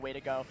primals is still the way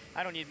to go.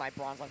 I don't need my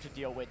Bronzong to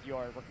deal with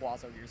your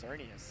Rayquaza or your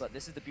Xerneas. But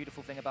this is the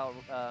beautiful thing about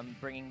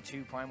bringing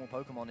 2 primal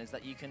Pokemon, is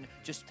that you can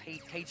just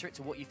cater it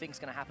to what you think is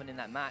going to happen in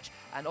that match.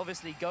 And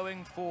obviously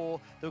going for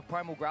the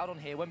primal Groudon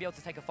here won't be able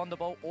to take a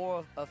Thunderbolt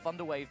or a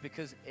Thunder Wave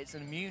because it's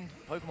an immune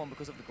Pokemon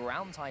because of the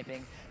ground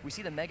typing. We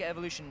see the Mega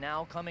Evolution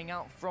now coming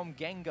out from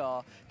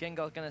Gengar.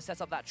 Gengar going to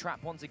set up that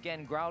trap once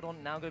again.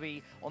 Groudon now going to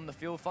be on the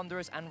field.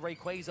 Thundurus and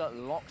Rayquaza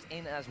locked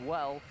in as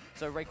well.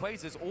 So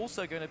Rayquaza is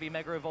also going to be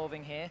Mega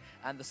Evolving here,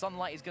 and the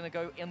Sunlight is going to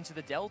go into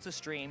the Delta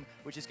Stream,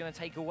 which is going to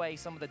take away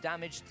some of the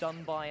damage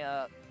done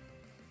by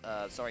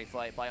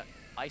by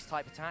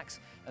Ice-type attacks,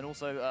 and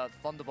also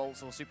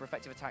Thunderbolts or super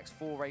effective attacks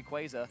for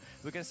Rayquaza.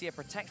 We're going to see a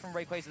Protect from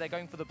Rayquaza. They're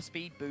going for the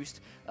speed boost.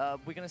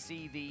 We're going to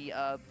see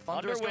the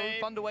Thunder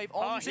Wave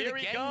onto the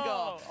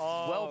Gengar.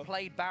 Well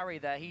played, Barry,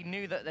 there. He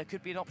knew that there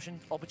could be an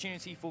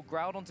opportunity for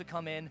Groudon to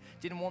come in.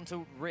 Didn't want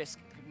to risk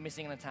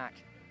missing an attack.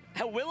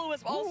 And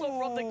Will-O-Wisp also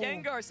from the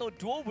Gengar, so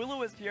dual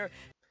Will-O-Wisp here.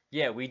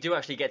 Yeah, we do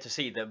actually get to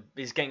see that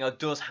his Gengar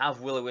does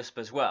have Will-O-Wisp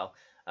as well.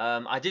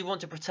 I did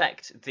want to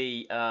protect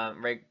the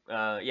my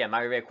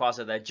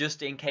Rayquaza there,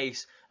 just in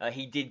case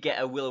he did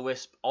get a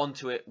Will-O-Wisp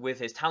onto it with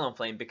his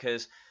Talonflame,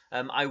 because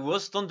I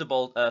was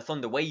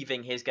Thunder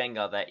Waving his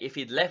Gengar there. If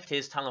he'd left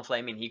his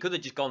Talonflame in, he could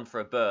have just gone for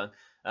a burn,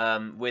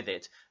 with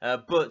it.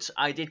 But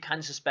I did kind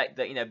of suspect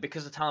that, you know,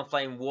 because the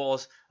Talonflame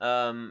was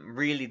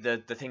really the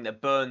thing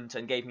that burned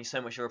and gave me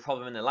so much of a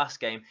problem in the last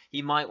game,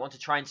 he might want to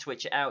try and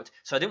switch it out.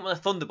 So I didn't want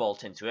to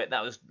Thunderbolt into it.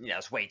 That was, you know,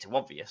 that's way too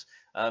obvious.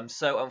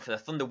 So I went for the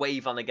Thunder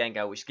Wave on the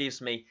Gengar, which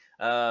gives me,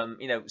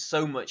 you know,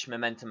 so much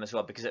momentum as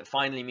well, because it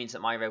finally means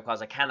that my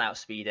Rayquaza can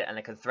outspeed it and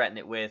I can threaten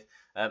it with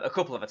a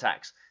couple of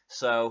attacks.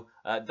 So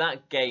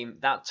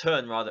that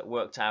turn rather,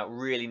 worked out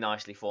really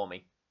nicely for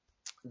me.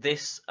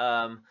 This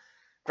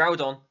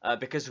Groudon,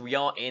 because we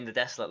are in the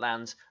Desolate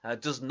Lands,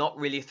 does not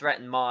really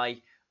threaten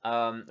my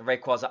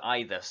Rayquaza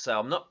either. So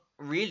I'm not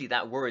really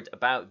that worried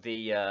about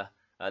the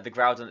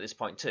Groudon at this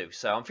point too.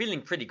 So I'm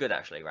feeling pretty good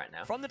actually right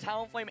now. From the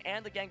Talonflame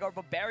and the Gengar,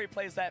 but Barry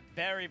plays that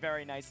very,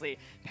 very nicely.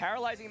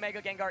 Paralyzing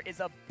Mega Gengar is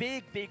a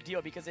big, big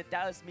deal because it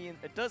does mean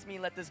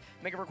that this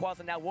Mega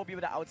Rayquaza now will be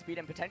able to outspeed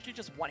and potentially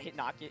just one-hit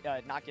knock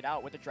it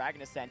out with the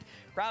Dragon Ascent.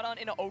 Groudon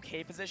in an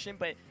okay position,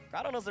 but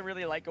Groudon doesn't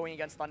really like going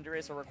against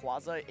Thundurus or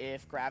Rayquaza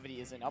if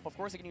gravity isn't up. Of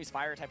course, it can use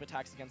fire type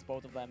attacks against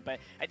both of them, but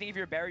I think if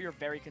you're Barry, you're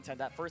very content.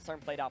 That first turn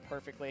played out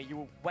perfectly.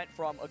 You went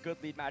from a good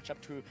lead matchup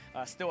to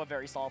still a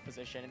very solid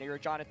position. And you're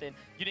Jonathan,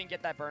 you didn't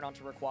get that burn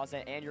onto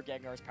Rayquaza, and your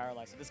Gengar is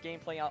paralyzed. So this game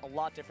playing out a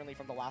lot differently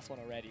from the last one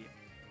already.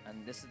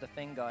 And this is the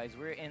thing, guys,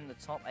 we're in the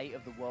top 8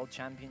 of the World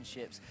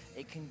Championships.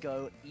 It can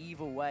go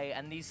either way,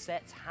 and these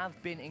sets have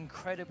been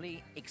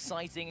incredibly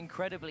exciting,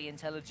 incredibly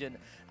intelligent,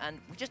 and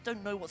we just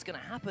don't know what's going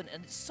to happen,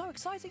 and it's so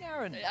exciting,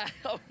 Aaron.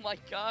 Oh my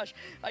gosh,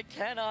 I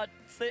cannot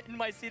sit in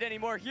my seat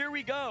anymore. Here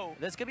we go.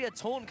 There's going to be a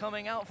taunt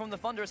coming out from the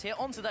Thundurus here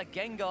onto that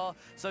Gengar,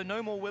 so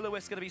no more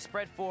Will-O-Wisp going to be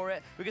spread for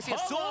it. We're going to see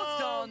a Swords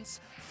Dance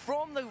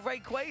from the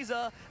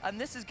Rayquaza,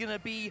 and this is going to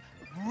be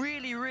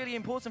really, really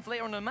important for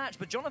later on in the match,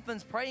 but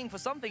Jonathan's praying for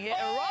something here.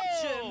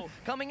 Eruption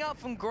coming up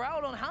from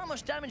Groudon. How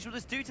much damage will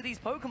this do to these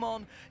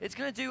Pokemon? It's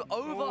going to do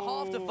over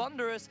half to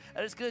Thundurus,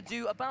 and it's going to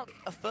do about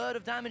a third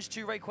of damage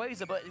to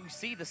Rayquaza, but we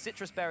see the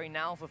Citrus Berry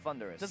now for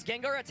Thundurus. Does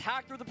Gengar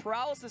attack through the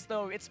paralysis,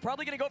 though? It's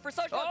probably going to go for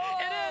such. It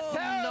is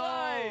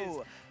paralyzed!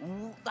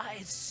 No!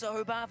 That is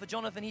so bad for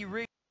Jonathan. He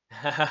really...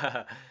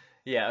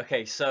 Yeah,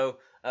 okay, so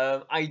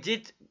I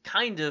did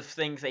kind of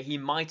think that he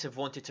might have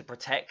wanted to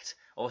protect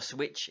or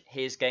switch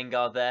his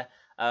Gengar there,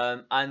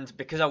 and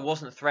because I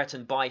wasn't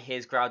threatened by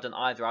his Groudon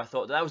either, I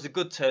thought that was a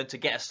good turn to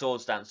get a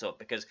Swords Dance up,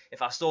 because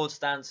if I Swords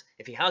Dance,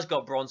 if he has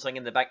got Bronzong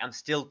in the back, I'm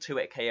still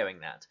 2-hit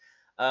KOing that.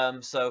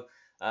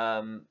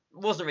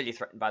 Wasn't really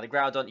threatened by the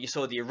Groudon. You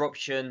saw the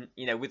Eruption,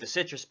 you know, with the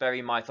Citrus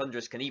Berry, my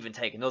Thundurus can even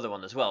take another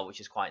one as well, which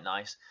is quite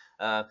nice.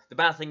 The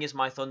bad thing is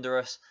my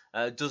Thundurus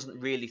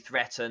doesn't really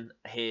threaten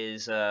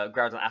his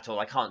Groudon at all.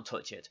 I can't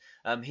touch it.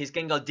 His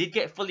Gengar did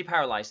get fully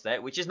paralyzed there,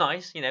 which is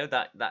nice. You know,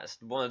 that's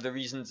one of the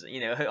reasons,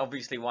 you know,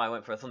 obviously why I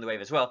went for a Thunder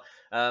Wave as well.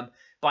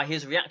 By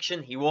his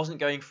reaction, he wasn't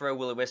going for a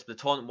Will-O-Wisp. The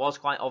taunt was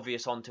quite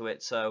obvious onto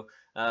it, so,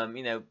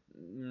 you know,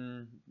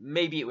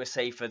 maybe it was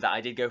safer that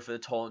I did go for the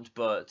taunt,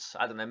 but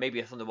I don't know,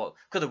 maybe a Thunderbolt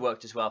could have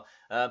worked as well.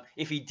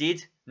 If he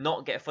did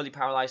not get fully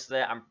paralyzed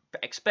there, I'm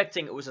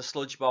expecting it was a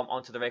Sludge Bomb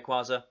onto the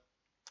Rayquaza.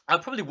 I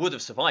probably would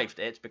have survived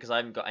it because I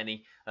haven't got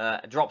any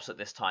drops at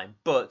this time,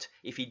 but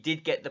if he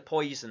did get the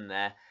poison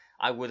there,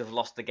 I would have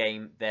lost the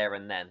game there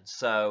and then.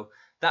 So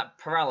that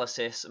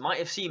paralysis might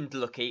have seemed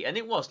lucky, and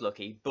it was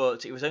lucky,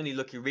 but it was only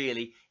lucky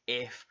really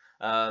if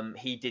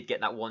he did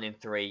get that 1 in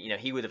 3. You know,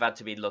 he would have had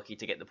to be lucky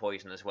to get the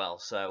poison as well.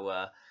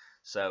 So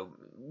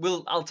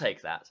I'll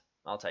take that.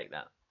 I'll take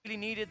that. Really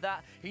needed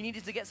that. He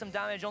needed to get some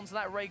damage onto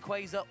that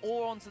Rayquaza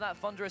or onto that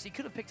Thundurus. He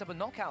could have picked up a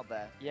knockout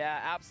there. Yeah,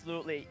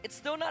 absolutely. It's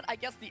still not, I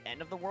guess, the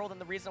end of the world, and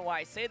the reason why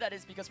I say that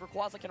is because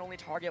Rayquaza can only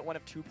target one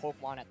of 2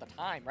 Pokemon at the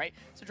time, right?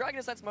 So Dragon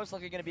Ascent's most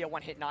likely going to be a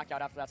one-hit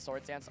knockout after that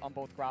Swords Dance on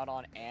both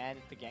Groudon and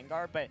the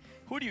Gengar, but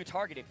who do you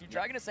target? If you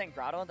Dragon Ascent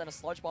Groudon, then a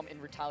Sludge Bomb in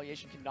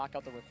retaliation can knock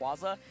out the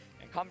Rayquaza,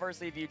 and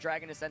conversely, if you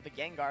Dragon Ascent the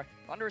Gengar,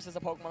 Thundurus is a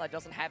Pokemon that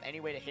doesn't have any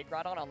way to hit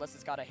Groudon unless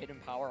it's got a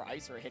Hidden Power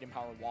Ice or a Hidden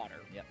Power Water.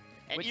 Yep.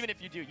 And even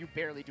if you do, you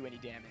barely do any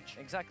damage.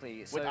 Exactly.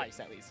 With so, ice,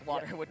 at least.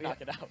 Water would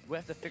knock it out. We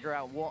have to figure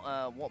out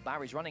what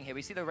Barry's running here.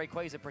 We see the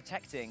Rayquaza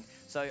protecting,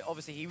 so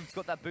obviously he's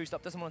got that boost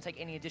up, doesn't want to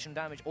take any additional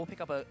damage or pick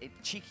up a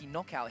cheeky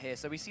knockout here.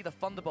 So we see the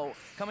Thunderbolt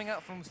coming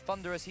out from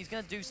Thundurus. He's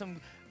going to do some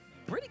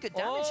pretty good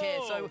damage here,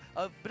 so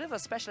a bit of a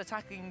special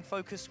attacking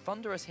focused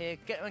Thundurus here.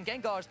 And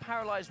Gengar is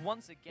paralyzed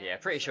once again. Yeah,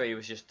 pretty sure he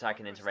was just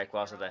attacking into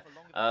Rayquaza there.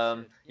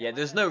 Yeah,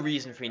 there's no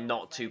reason for me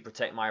not to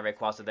protect my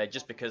Rayquaza there,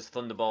 just because 2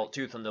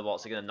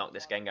 Thunderbolts are going to knock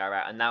this Gengar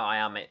out, and now I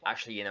am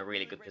actually in a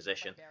really good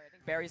position.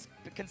 Barry's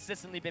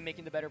consistently been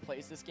making the better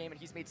plays this game, and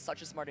he's made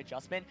such a smart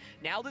adjustment.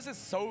 Now this is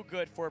so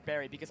good for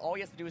Barry, because all he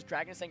has to do is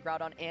Dragon Ascent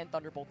Groudon and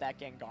Thunderbolt that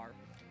Gengar.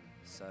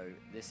 So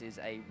this is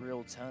a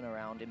real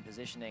turnaround in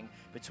positioning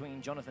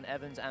between Jonathan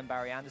Evans and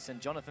Barry Anderson.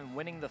 Jonathan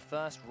winning the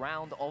first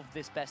round of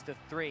this best of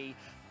 3.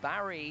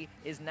 Barry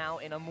is now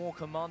in a more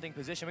commanding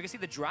position. We can see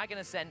the Dragon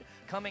Ascent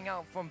coming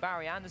out from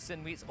Barry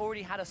Anderson. It's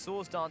already had a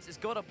Swords Dance. It's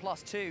got a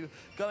 +2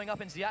 going up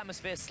into the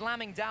atmosphere,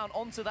 slamming down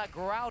onto that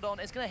Groudon.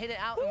 It's going to hit it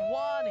out in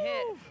 1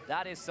 hit.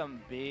 That is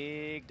some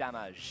big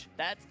damage.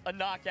 That's a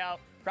knockout.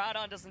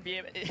 Groudon doesn't be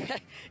able,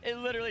 it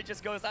literally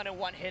just goes down in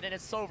one hit, and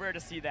it's so rare to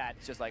see that.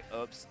 It's just like,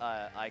 oops,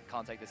 I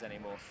can't take this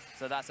anymore.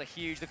 So that's a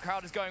huge, the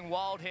crowd is going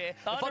wild here.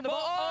 Thunderbolt,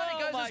 oh, and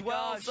it goes as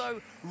well. gosh.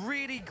 So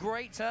really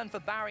great turn for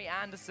Barry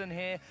Anderson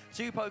here.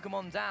 2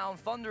 Pokemon down.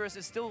 Thunderous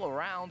is still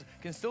around,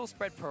 can still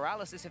spread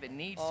paralysis if it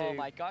needs to. Oh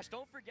my gosh,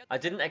 don't forget. I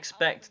didn't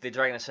expect the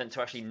Dragon Ascent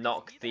to actually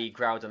knock the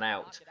Groudon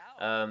out,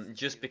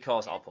 just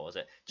because, I'll pause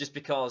it, just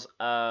because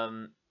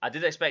I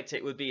did expect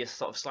it would be a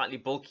sort of slightly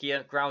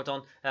bulkier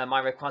Groudon.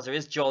 My Rayquaza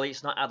is jolly,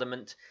 it's not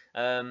adamant.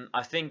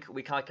 I think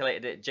we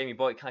calculated it, Jamie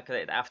Boyd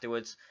calculated it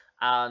afterwards,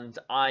 and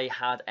I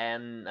had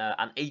an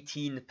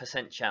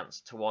 18%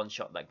 chance to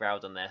one-shot that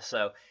Groudon there.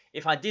 So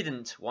if I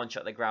didn't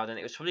one-shot the Groudon,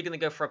 it was probably going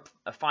to go for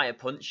a Fire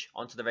Punch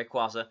onto the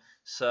Rayquaza.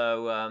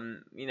 So,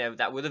 you know,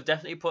 that would have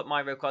definitely put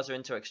my Rayquaza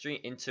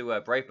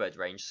into Brave Bird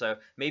range. So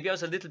maybe I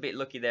was a little bit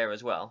lucky there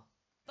as well.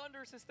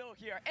 Thundurus is still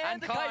here,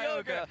 and the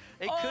Kyogre.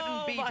 It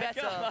couldn't be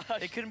better.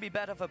 Gosh. It couldn't be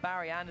better for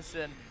Barry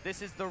Anderson.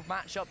 This is the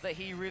matchup that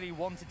he really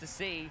wanted to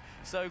see.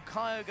 So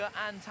Kyogre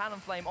and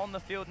Talonflame on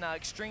the field now.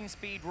 Extreme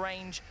speed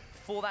range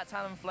for that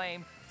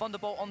Talonflame.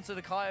 Thunderbolt onto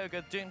the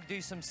Kyogre,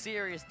 do some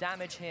serious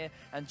damage here.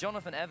 And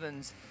Jonathan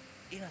Evans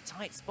in a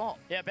tight spot.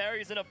 Yeah,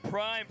 Barry's in a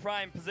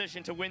prime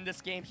position to win this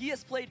game. He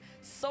has played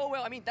so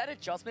well. I mean, that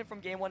adjustment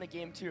from game 1 to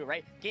game 2,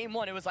 right? Game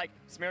 1, it was like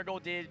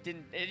Smeargle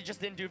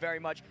just didn't do very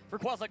much.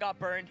 Rayquaza got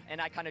burned, and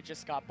I kind of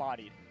just got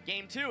bodied.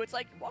 Game 2, it's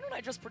like, why don't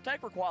I just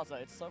protect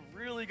Rayquaza? It's a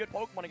really good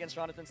Pokemon against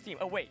Jonathan's team.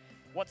 Oh, wait.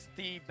 What's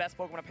the best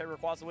Pokemon to pair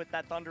Rayquaza with?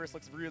 That Thundurus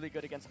looks really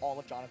good against all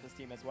of Jonathan's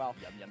team as well.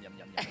 Yum, yum, yum,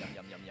 yum, yum,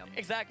 yum, yum, yum.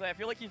 Exactly. I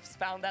feel like he's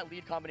found that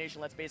lead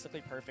combination that's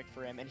basically perfect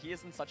for him, and he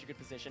is in such a good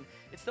position.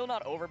 It's still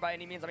not over by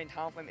any means. I mean,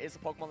 Talonflame is a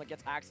Pokemon that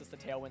gets access to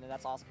Tailwind, and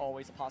that's also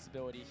always a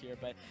possibility here.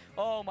 But,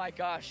 oh my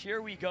gosh,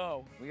 here we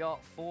go. We are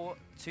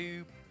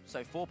 4-2.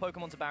 So 4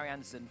 Pokemon to Barry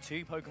Anderson,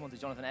 2 Pokemon to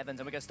Jonathan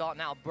Evans, and we're going to start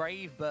now.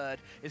 Brave Bird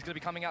is going to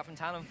be coming out from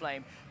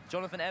Talonflame.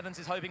 Jonathan Evans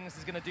is hoping this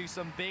is going to do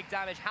some big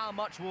damage. How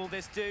much will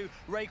this do?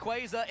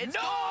 Rayquaza, it's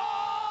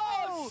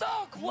no! So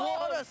close!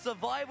 What a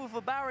survival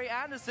for Barry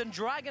Anderson.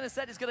 Dragon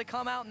Ascent is going to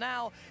come out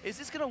now. Is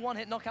this going to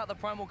one-hit knock out the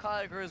Primal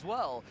Kyogre as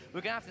well?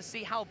 We're going to have to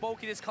see how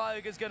bulky this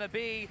Kyogre is going to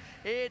be.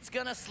 It's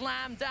going to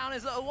slam down.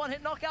 Is it a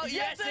one-hit knockout?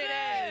 Yes,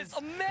 it is!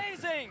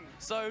 Amazing!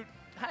 So,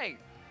 hey,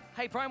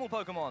 Primal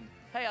Pokemon.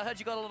 Hey, I heard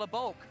you got a lot of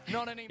bulk.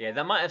 Not anymore. Yeah,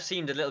 that might have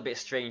seemed a little bit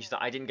strange that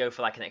I didn't go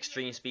for like an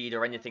extreme speed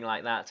or anything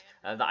like that.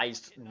 That I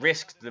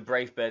risked the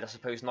Brave Bird, I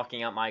suppose,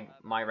 knocking out my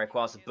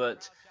Rayquaza.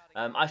 But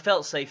I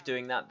felt safe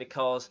doing that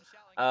because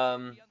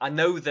I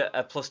know that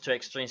a +2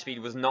 extreme speed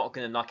was not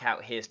going to knock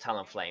out his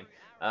Talonflame.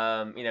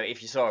 You know,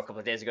 if you saw a couple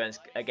of days ago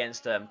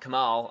against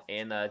Kamal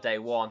in day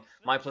 1,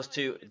 my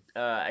 +2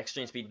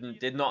 extreme speed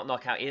did not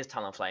knock out his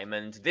Talonflame,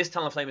 and this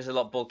Talonflame is a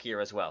lot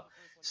bulkier as well.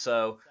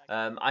 So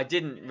I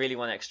didn't really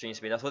want extreme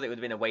speed. I thought it would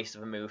have been a waste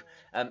of a move.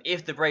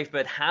 If the Brave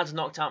Bird had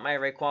knocked out my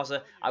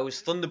Rayquaza, I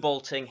was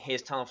Thunderbolting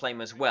his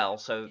Talonflame as well.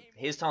 So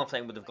his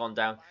Talonflame would have gone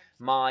down.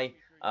 My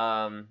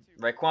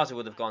Rayquaza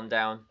would have gone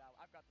down.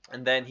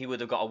 And then he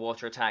would have got a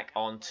water attack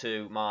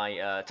onto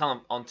my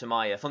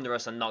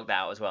Thundurus and knocked that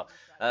out as well.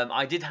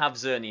 I did have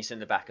Xerneas in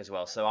the back as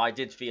well. So I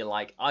did feel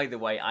like either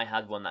way I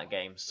had won that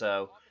game.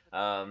 So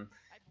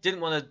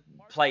didn't want to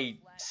play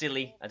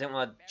silly. I didn't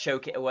want to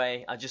choke it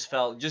away. I just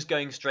felt just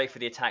going straight for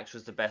the attacks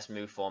was the best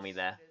move for me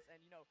there.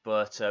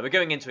 But we're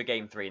going into a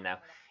game 3 now.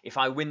 If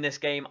I win this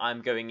game,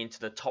 I'm going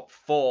into the top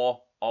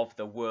 4 of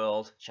the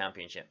World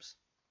Championships.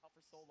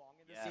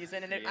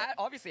 Season, and it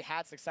obviously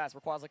had success.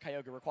 Rayquaza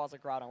Kyogre, Rayquaza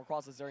Groudon,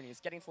 Rayquaza Xerneas,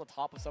 getting to the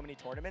top of so many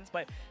tournaments,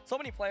 but so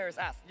many players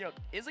asked, you know,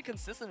 is it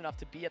consistent enough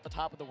to be at the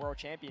top of the World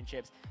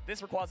Championships? This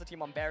Rayquaza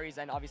team on Barry's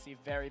end, obviously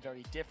very,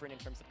 very different in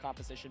terms of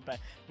composition, but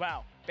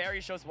wow,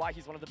 Barry shows why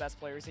he's one of the best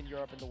players in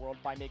Europe and the world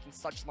by making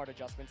such smart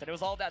adjustments, and it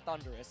was all that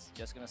Thundurus.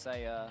 Just gonna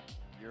say,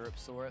 Europe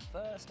saw it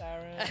first,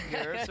 Aaron.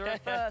 Europe saw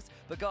it first.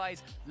 But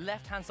guys,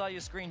 left-hand side of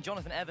your screen,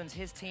 Jonathan Evans,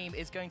 his team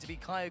is going to be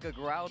Kyogre,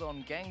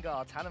 Groudon,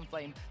 Gengar,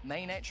 Talonflame,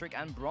 Manectric,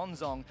 and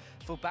Bronzong.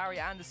 For Barry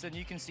Anderson,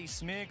 you can see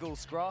Smeargle,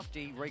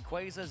 Scrafty,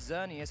 Rayquaza,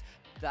 Xerneas,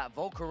 that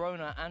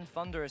Volcarona, and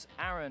Thundurus.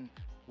 Aaron,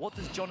 what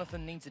does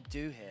Jonathan need to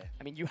do here?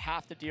 I mean, you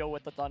have to deal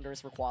with the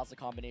Thundurus Rayquaza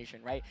combination,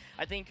 right?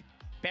 I think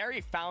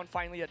Barry found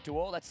finally a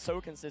duo that's so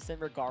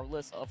consistent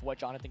regardless of what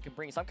Jonathan can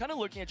bring. So I'm kind of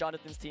looking at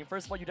Jonathan's team.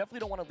 First of all, you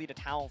definitely don't want to lead a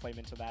Talonflame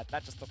into that.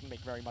 That just doesn't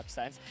make very much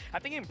sense. I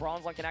think in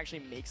Bronzong can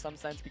actually make some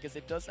sense because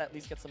it does at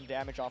least get some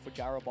damage off with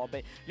Gyro Ball.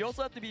 But you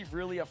also have to be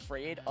really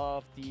afraid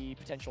of the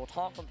potential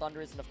taunt from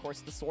Thundurus and, of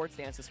course, the Sword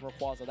Stances from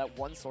Rayquaza. That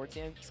one Sword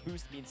Stance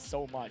boost means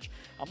so much.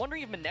 I'm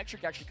wondering if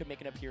Manectric actually could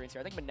make an appearance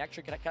here. I think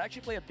Manectric could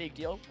actually play a big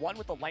deal. 1,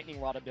 with the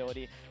Lightning Rod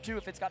ability. 2,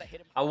 if it's got to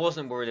hit him. I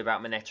wasn't worried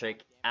about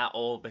Manectric at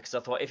all because I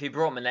thought if he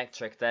brought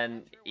Manectric,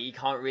 then he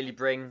can't really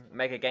bring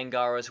Mega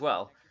Gengar as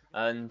well.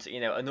 And, you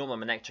know, a normal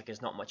Manectric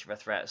is not much of a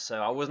threat, so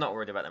I was not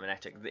worried about the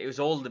Manectric. It was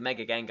all the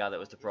Mega Gengar that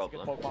was the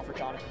problem. It's a good Pokemon for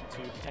Jonathan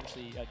to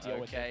potentially deal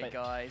with. Okay,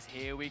 guys,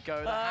 here we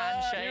go. The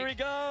handshake. Here we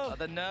go.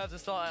 The nerves are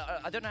starting.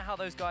 I don't know how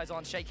those guys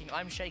aren't shaking.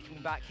 I'm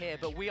shaking back here,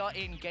 but we are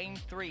in Game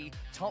 3,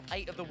 top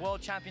 8 of the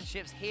World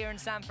Championships here in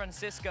San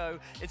Francisco.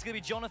 It's going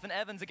to be Jonathan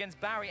Evans against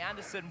Barry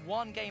Anderson,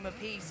 1 game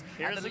apiece.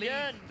 Here's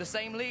again. The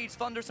same leads,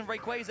 Thunderous and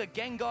Rayquaza,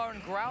 Gengar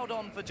and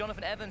Groudon for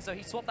Jonathan Evans, so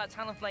he swapped that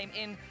Talonflame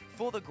in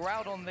for the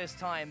Groudon this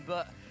time,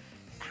 but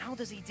how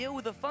does he deal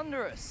with the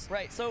Thunderous?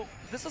 Right, so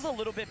this is a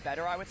little bit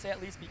better, I would say,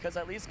 at least, because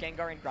at least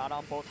Gengar and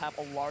Groudon both have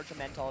a large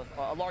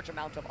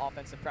amount of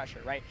offensive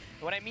pressure, right?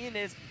 And what I mean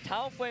is,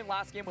 Talonflame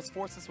last game was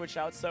forced to switch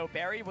out, so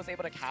Barry was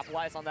able to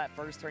capitalize on that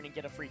first turn and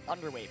get a free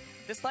Thunder Wave.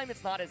 This time,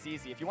 it's not as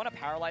easy. If you want to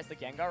paralyze the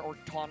Gengar or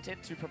taunt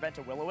it to prevent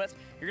a Will-O-Wisp,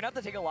 you're going to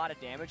have to take a lot of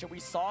damage, and we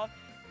saw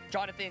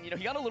Jonathan, you know,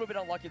 he got a little bit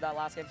unlucky that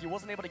last game. He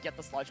wasn't able to get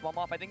the Sludge Bomb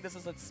off. I think this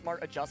is a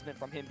smart adjustment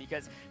from him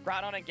because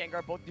Groudon and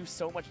Gengar both do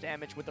so much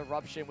damage with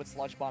Eruption, with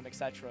Sludge Bomb,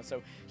 etc.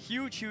 So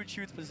huge, huge,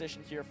 huge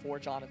position here for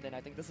Jonathan.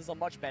 I think this is a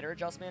much better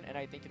adjustment, and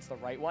I think it's the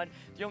right one.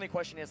 The only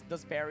question is,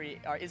 does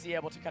Barry, is he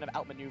able to kind of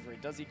outmaneuver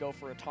it? Does he go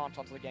for a taunt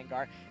onto the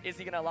Gengar? Is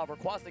he going to allow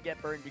Rayquaza to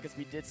get burned because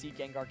we did see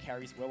Gengar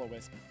carries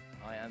Will-O-Wisp?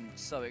 I am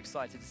so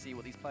excited to see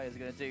what these players are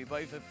going to do.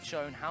 Both have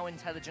shown how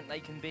intelligent they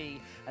can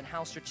be and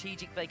how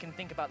strategic they can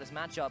think about this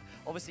matchup.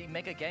 Obviously,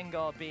 Mega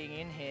Gengar being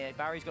in here,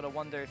 Barry's got to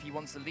wonder if he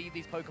wants to leave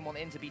these Pokemon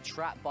in to be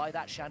trapped by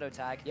that Shadow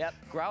Tag. Yep.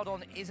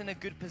 Groudon is in a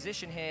good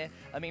position here.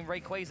 I mean,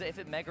 Rayquaza, if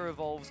it Mega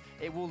Evolves,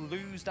 it will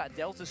lose that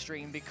Delta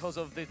Stream because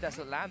of the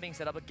Desolate Land being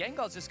set up. But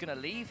Gengar's just going to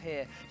leave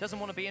here. Doesn't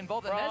want to be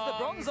involved. And there's the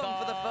Bronzong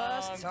for the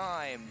first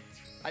time.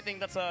 I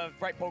think that's a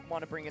right Pokemon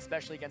to bring,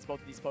 especially against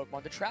both of these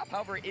Pokemon. The trap,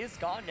 however, is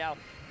gone now.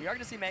 We are going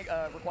to see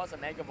Rayquaza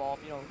Mega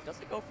Evolve. You know, does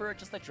it go for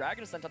just a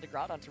Dragon Ascent onto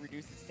Groudon to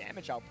reduce its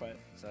damage output?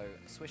 So,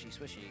 swishy,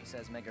 swishy,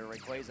 says Mega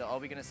Rayquaza. Are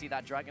we going to see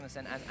that Dragon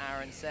Ascent, as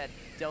Aaron said?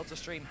 Delta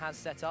Stream has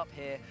set up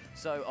here.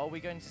 So, are we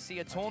going to see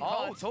a Taunt?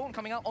 Oh, Taunt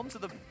coming out onto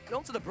the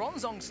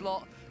Bronzong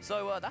slot.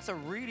 So, that's a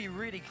really,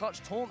 really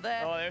clutch Taunt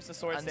there. Oh, there's the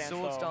Sword and Stance,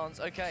 Sword Stance.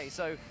 Okay,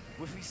 so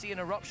if we see an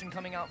Eruption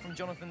coming out from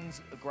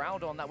Jonathan's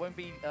Groudon, that won't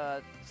be,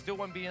 still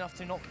won't be enough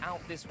to knock out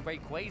this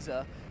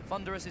Rayquaza.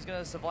 Thunderous is going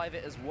to survive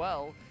it as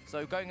well.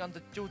 So going under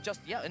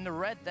just, in the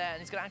red there, and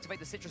he's going to activate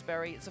the Citrus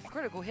Berry. It's a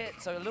critical hit,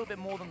 so a little bit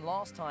more than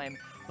last time.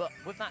 But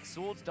with that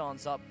Swords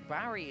Dance up,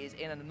 Barry is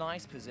in a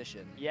nice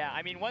position. Yeah,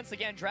 I mean, once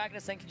again, Dragon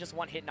Ascent can just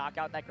one-hit knock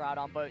out that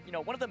Groudon. But, you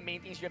know, one of the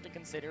main things you have to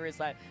consider is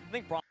that I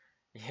think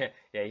Yeah,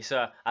 you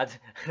saw, I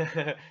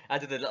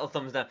did the little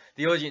thumbs down.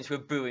 The audience were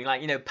booing,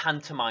 like, you know,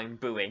 pantomime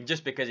booing,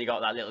 just because he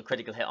got that little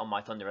critical hit on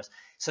my Thunderous.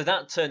 So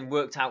that turn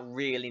worked out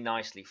really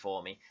nicely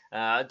for me.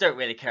 I don't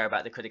really care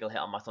about the critical hit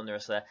on my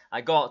Thunderous there.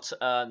 I got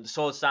the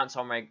Sword Stance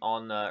on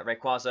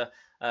Rayquaza.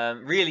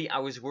 Really, I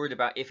was worried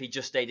about if he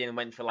just stayed in and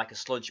went for like a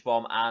Sludge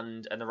Bomb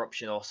and an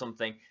Eruption or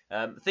something.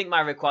 I think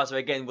my Rayquaza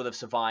again would have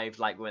survived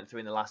like we went through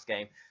in the last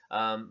game.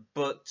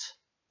 But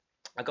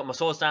I got my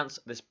Sword Stance.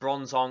 This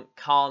Bronzong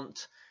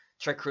can't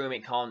Trick Room,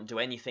 it can't do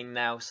anything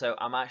now, so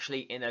I'm actually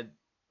in a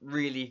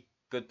really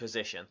good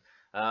position.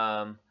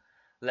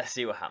 Let's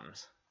see what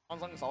happens.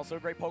 Bronzong is also a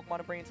great Pokemon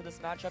to bring into this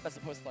matchup as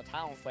opposed to the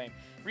Talonflame.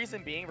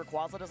 Reason being,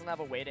 Rayquaza doesn't have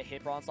a way to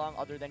hit Bronzong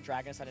other than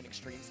Dragon Ascent at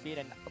extreme speed,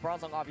 and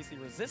Bronzong obviously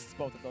resists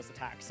both of those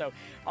attacks. So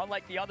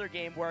unlike the other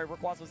game where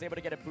Rayquaza was able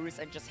to get a boost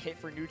and just hit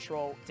for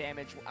neutral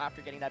damage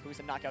after getting that boost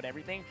and knock out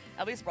everything,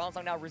 at least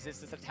Bronzong now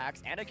resists its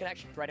attacks, and it can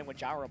actually threaten with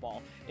Gyro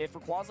Ball. If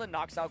Rayquaza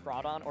knocks out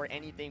Groudon or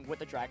anything with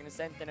the Dragon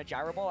Ascent, then a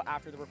Gyro Ball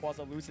after the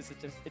Rayquaza loses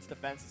its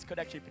defenses could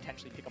actually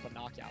potentially pick up a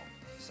knockout.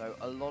 So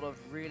a lot of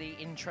really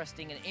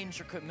interesting and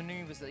intricate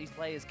maneuvers that these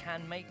players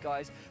can make,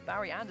 guys.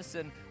 Barry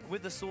Anderson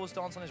with the Swords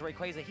Dance on his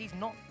Rayquaza, he's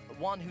not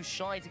one who's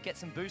shy to get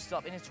some boosts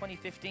up. In his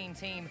 2015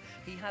 team,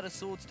 he had a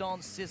Swords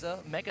Dance Scissor,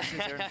 Mega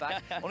Scissor in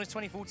fact. On his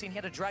 2014, he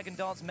had a Dragon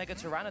Dance Mega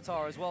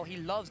Tyranitar as well. He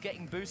loves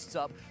getting boosts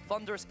up.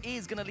 Thunderous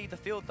is going to lead the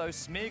field though,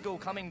 Smeargle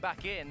coming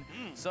back in.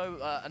 So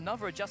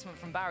another adjustment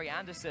from Barry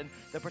Anderson.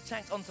 The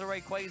Protect onto the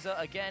Rayquaza,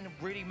 again,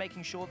 really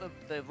making sure that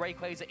the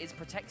Rayquaza is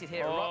protected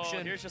here.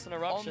 Eruption. Here's just an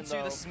Eruption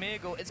onto the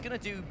Smeargle. It's going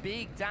to do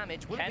big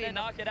damage. Can it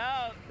knock it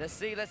out? Let's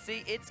see.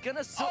 It's going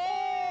to...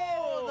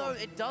 No,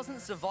 it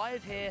doesn't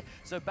survive here.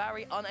 So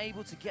Barry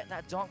unable to get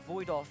that Dark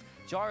Void off.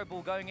 Gyro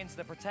Ball going into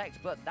the Protect,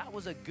 but that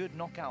was a good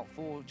knockout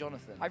for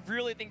Jonathan. I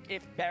really think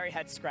if Barry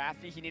had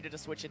Scrafty, he needed to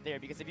switch it there,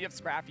 because if you have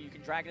Scrafty, you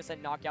can Dragon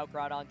Ascent, knock out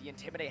Groudon, the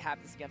Intimidate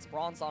happens against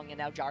Bronzong, and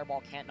now Gyro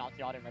Ball can't knock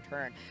it out in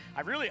return.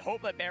 I really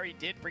hope that Barry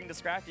did bring the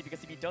Scrafty,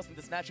 because if he doesn't,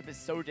 this matchup is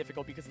so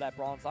difficult because of that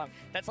Bronzong.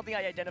 That's something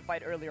I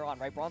identified earlier on,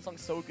 right?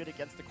 Bronzong's so good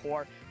against the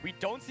core. We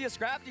don't see a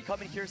Scrafty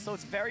coming here, so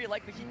it's very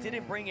likely he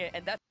didn't bring it,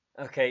 and that's...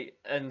 Okay,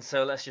 and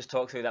so let's just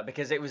talk through that,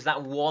 because it was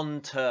that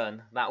one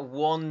turn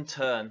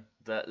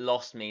that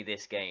lost me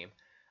this game.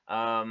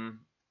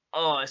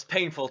 Oh, it's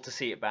painful to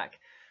see it back.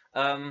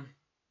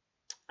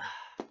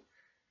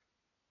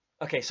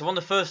 Okay, so on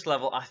the first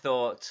level, I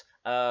thought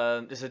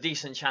there's a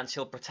decent chance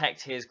he'll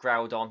protect his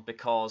Groudon,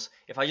 because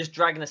if I just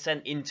Dragon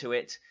Ascent into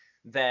it,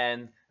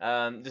 then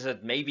there's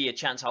maybe a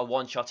chance I'll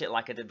one-shot it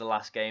like I did the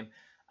last game.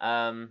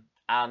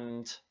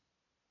 and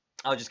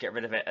I'll just get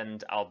rid of it,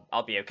 and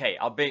I'll be okay.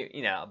 I'll be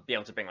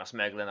able to bring my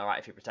Smeargle in alright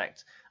if he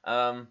protects.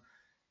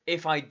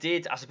 If I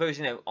did, I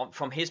suppose,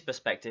 from his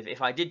perspective,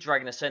 if I did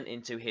Dragon Ascent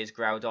into his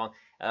Groudon,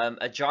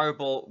 a Gyro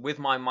Ball with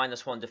my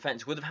 -1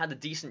 defense would have had a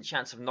decent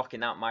chance of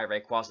knocking out my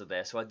Rayquaza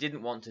there, so I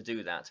didn't want to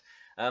do that.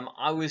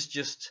 I was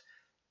just,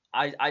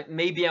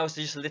 maybe I was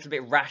just a little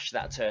bit rash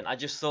that turn. I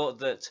just thought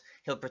that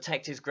he'll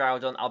protect his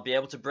Groudon, I'll be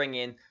able to bring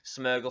in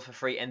Smeargle for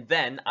free, and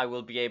then I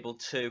will be able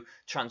to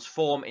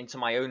transform into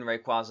my own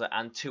Rayquaza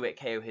and 2-hit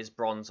KO his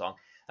Bronzong.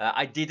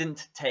 I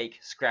didn't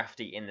take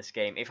Scrafty in this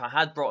game. If I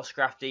had brought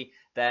Scrafty,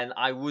 then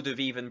I would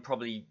have even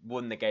probably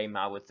won the game,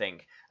 I would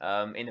think,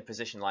 in a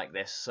position like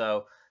this.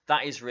 So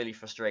that is really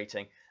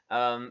frustrating.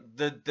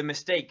 The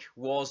mistake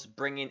was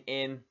bringing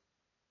in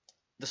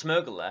the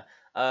Smeargle there.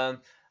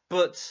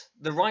 But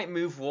the right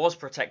move was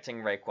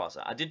protecting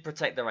Rayquaza. I did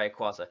protect the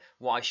Rayquaza.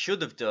 What I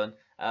should have done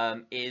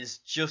is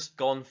just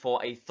gone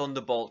for a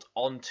Thunderbolt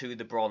onto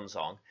the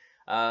Bronzong.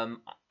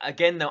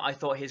 Again, though, I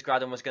thought his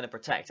Groudon was going to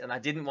protect, and I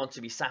didn't want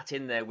to be sat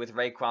in there with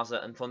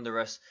Rayquaza and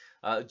Thundurus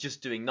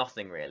just doing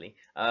nothing, really.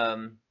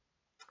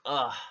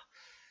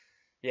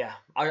 Yeah,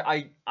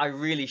 I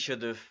really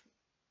should have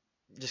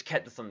just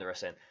kept the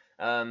Thundurus in.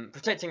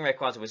 Protecting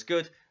Rayquaza was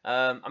good.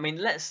 I mean,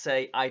 let's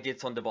say I did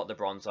Thunderbolt the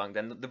Bronzong,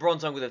 then the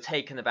Bronzong would have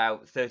taken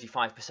about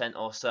 35%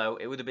 or so.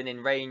 It would have been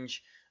in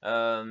range.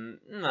 No,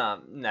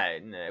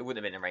 it wouldn't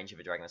have been in range of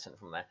a Dragon Ascent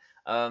from there.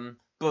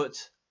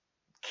 But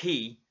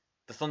key,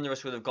 the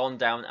Thundurus would have gone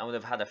down and would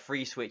have had a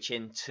free switch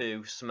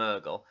into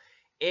Smeargle.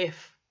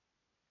 If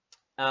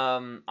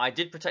I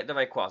did protect the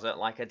Rayquaza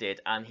like I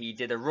did, and he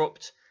did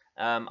Erupt,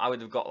 I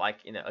would have got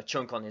a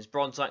chunk on his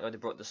Bronzong. I would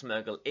have brought the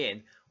Smeargle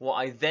in. What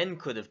I then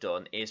could have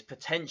done is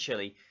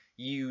potentially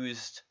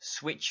used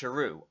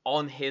Switcheroo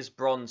on his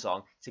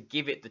Bronzong to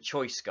give it the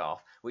Choice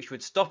Scarf, which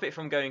would stop it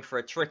from going for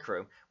a Trick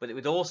Room, but it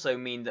would also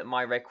mean that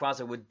my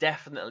Rayquaza would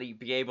definitely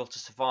be able to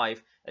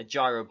survive a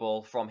Gyro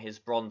Ball from his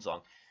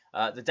Bronzong.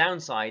 The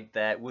downside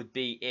there would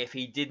be if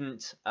he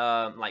didn't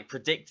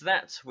predict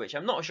that, which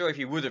I'm not sure if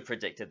he would have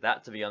predicted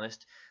that, to be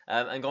honest,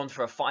 and gone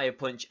for a Fire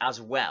Punch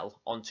as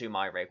well onto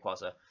my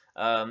Rayquaza.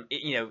 And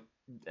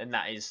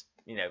that is,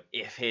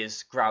 if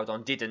his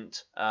Groudon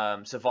didn't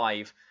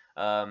survive,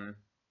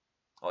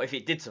 or if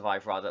it did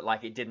survive rather,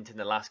 like it didn't in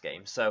the last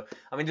game. So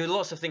I mean, there were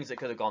lots of things that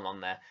could have gone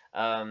on there.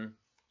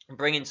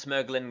 Bringing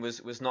Smeargle in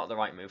was not the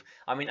right move.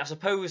 I mean, I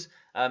suppose,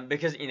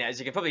 because, as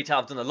you can probably tell,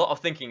 I've done a lot of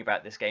thinking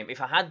about this game. If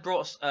I had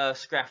brought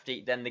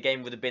Scrafty, then the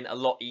game would have been a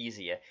lot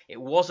easier.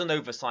 It was an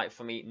oversight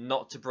for me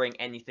not to bring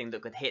anything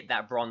that could hit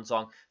that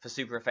Bronzong for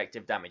super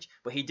effective damage.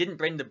 But he didn't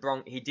bring the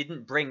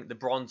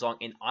Bronzong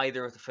in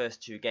either of the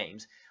first two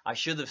games. I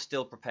should have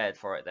still prepared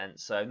for it then.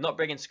 So not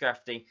bringing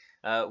Scrafty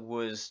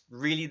was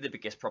really the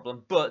biggest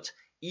problem. But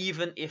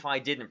even if I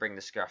didn't bring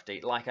the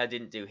Scrafty, like I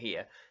didn't do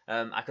here,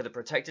 I could have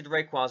protected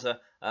Rayquaza,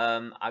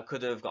 I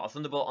could have got a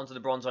Thunderbolt onto the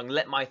Bronzong,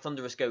 let my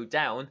Thundurus go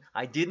down.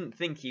 I didn't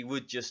think he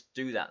would just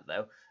do that,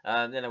 though.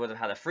 Then I would have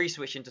had a free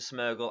switch into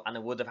Smeargle, and I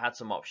would have had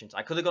some options.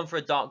 I could have gone for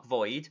a Dark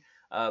Void,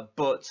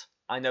 but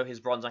I know his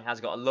Bronzong has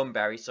got a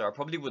Lumberry, so I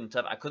probably wouldn't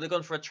have. I could have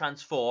gone for a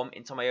Transform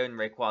into my own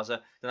Rayquaza,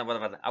 then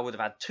I would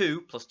have had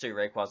 2 + 2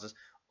 Rayquazas.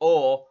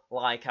 Or,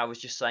 like I was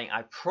just saying,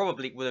 I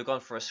probably would have gone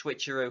for a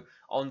Switcheroo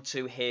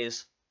onto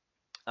his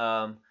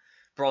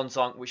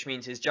Bronzong, which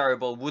means his Gyro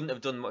Ball wouldn't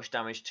have done much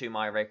damage to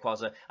my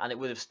Rayquaza, and it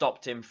would have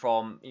stopped him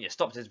from,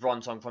 stopped his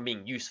Bronzong from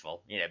being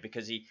useful,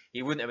 because he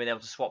wouldn't have been able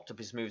to swap up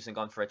his moves and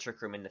gone for a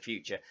Trick Room in the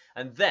future.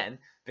 And then,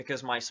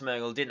 because my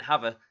Smeargle didn't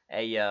have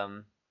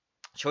a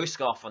Choice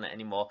Scarf on it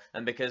anymore,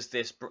 and because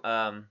this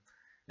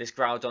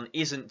Groudon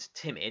isn't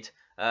timid,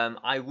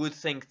 I would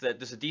think that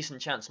there's a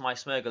decent chance my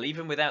Smeargle,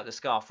 even without the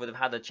Scarf, would have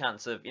had a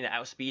chance of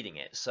outspeeding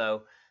it.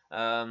 So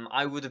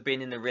I would have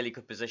been in a really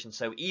good position.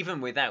 So even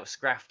without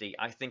Scrafty,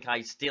 I think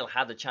I still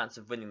had a chance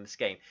of winning this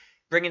game.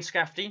 Bringing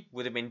Scrafty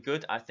would have been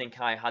good. I think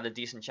I had a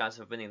decent chance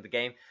of winning the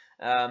game.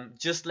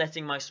 Just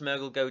letting my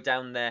Smeargle go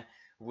down there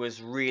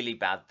was really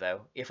bad,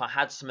 though. If I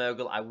had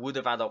Smeargle, I would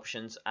have had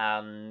options,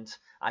 and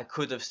I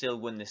could have still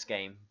won this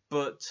game.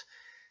 But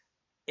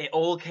it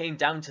all came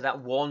down to that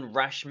one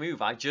rash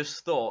move. I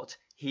just thought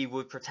he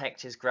would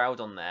protect his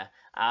Groudon there,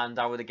 and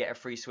I would get a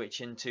free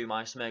switch into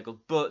my Smeargle,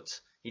 but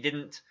he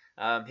didn't.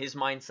 His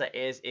mindset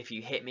is, if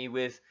you hit me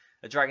with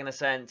a Dragon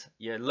Ascent,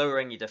 you're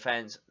lowering your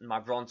defense, my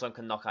Bronzong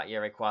can knock out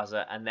your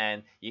Rayquaza, and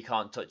then you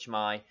can't touch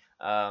my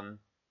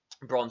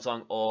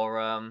Bronzong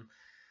or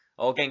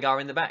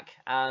Gengar in the back.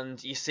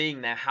 And you're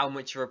seeing now how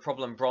much of a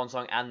problem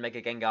Bronzong and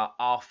Mega Gengar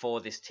are for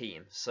this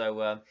team.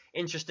 So,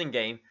 interesting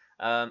game.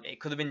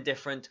 It could have been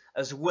different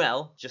as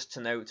well, just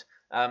to note.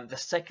 The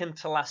second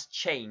to last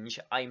change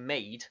I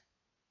made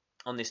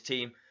on this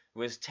team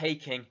was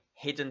taking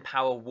Hidden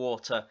Power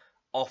Water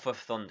off of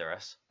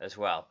Thundurus as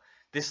well.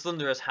 This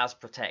Thundurus has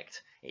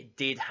Protect. It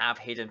did have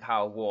Hidden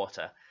Power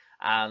Water,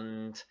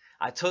 and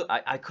I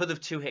could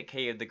have 2-hit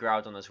KO'd the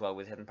Groudon as well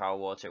with Hidden Power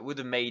Water. It would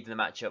have made the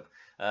matchup,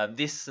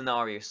 this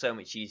scenario, so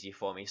much easier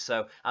for me.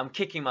 So I'm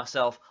kicking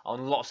myself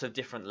on lots of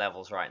different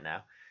levels right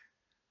now.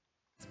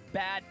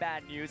 Bad,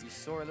 bad news. You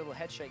saw a little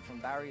head shake from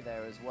Barry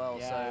there as well,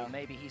 Yeah. so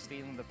maybe he's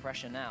feeling the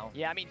pressure now.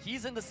 Yeah, I mean,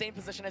 he's in the same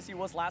position as he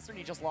was last year, and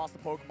he just lost the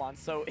Pokemon.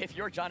 So if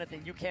you're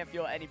Jonathan, you can't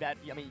feel any bad.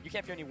 I mean, you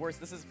can't feel any worse.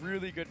 This is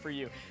really good for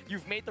you.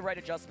 You've made the right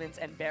adjustments,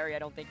 and Barry, I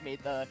don't think,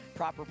 made the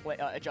proper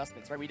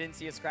adjustments, right? We didn't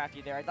see a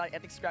Scrafty there. I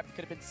think Scrafty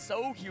could have been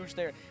so huge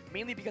there,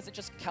 mainly because it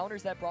just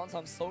counters that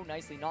Bronzong so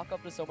nicely.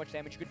 Knockoff does so much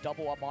damage, you could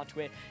double up onto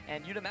it,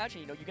 and you'd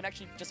imagine, you know, you can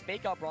actually just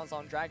fake out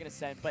Bronzong Dragon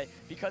Ascent, but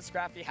because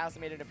Scrafty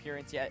hasn't made an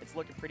appearance yet, it's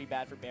looking pretty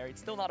bad for Barry.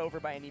 It's still not over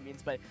by any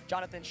means, but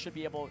Jonathan should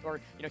be able,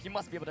 or, you know, he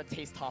must be able to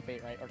taste top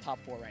 8, right, or top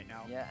 4 right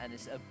now. Yeah, and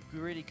it's a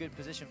really good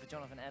position for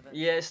Jonathan Evans.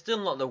 Yeah, it's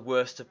still not the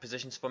worst of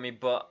positions for me,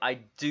 but I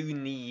do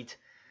need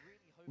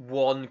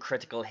one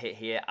critical hit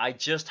here. I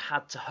just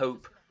had to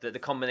hope that the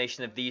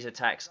combination of these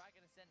attacks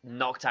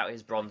knocked out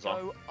his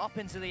Bronzong. Go up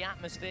into the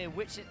atmosphere.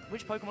 Which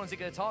Pokemon is it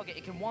going to target?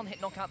 It can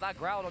one-hit knock out that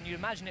Groudon. You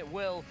imagine it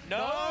will.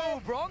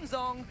 No!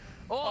 Bronzong!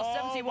 Oh,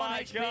 71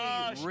 my HP.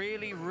 gosh.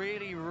 Really,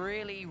 really,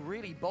 really,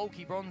 really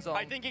bulky Bronzong.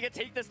 I think he can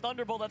take this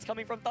Thunderbolt that's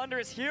coming from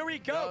Thundurus. Here we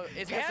go. No,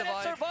 it's gonna Can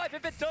it survive?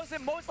 If it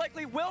doesn't, most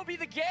likely will be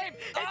the game.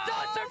 It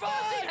does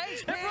survive!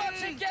 HP.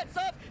 Eruption gets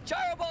up.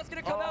 Gyro Ball's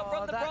going to come out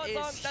from the that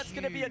Bronzong. is That's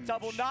going to be a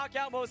double huge.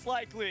 knockout, most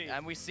likely.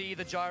 And we see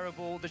the Gyro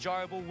Ball. The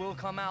Gyro Ball will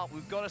come out.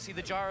 We've got to see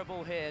the Gyro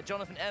Ball here.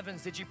 Jonathan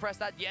Evans, did you press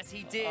that? Yes,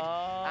 he did.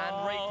 And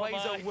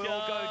Rayquaza will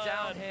go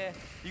down here.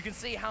 You can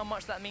see how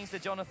much that means to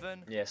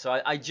Jonathan. Yeah, so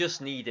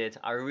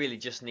I really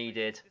just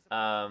needed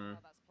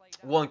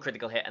one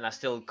critical hit, and I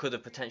still could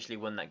have potentially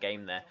won that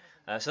game there.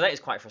 So that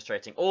is quite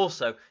frustrating.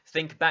 Also,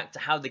 think back to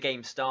how the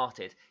game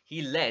started.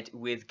 He led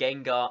with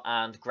Gengar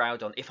and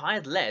Groudon. If I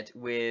had led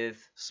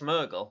with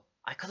Smeargle,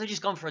 I could have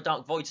just gone for a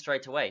Dark Void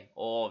straight away,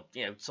 or,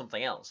 you know,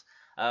 something else.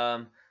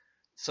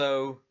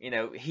 So, you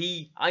know,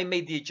 I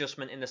made the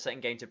adjustment in the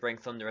second game to bring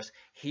Thundurus.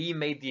 He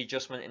made the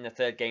adjustment in the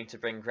third game to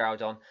bring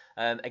Groudon.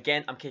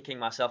 Again, I'm kicking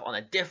myself on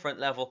a different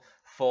level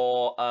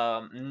for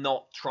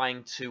not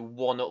trying to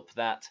one-up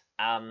that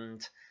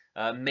and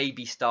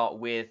maybe start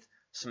with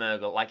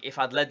Smeargle. Like, if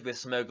I'd led with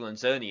Smeargle and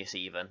Xerneas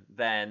even,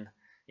 then,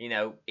 you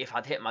know, if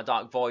I'd hit my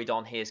Dark Void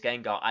on his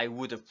Gengar, I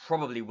would have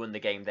probably won the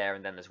game there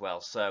and then as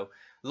well. So,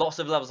 lots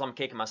of levels I'm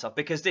kicking myself,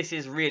 because this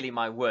is really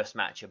my worst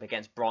matchup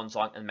against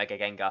Bronzong and Mega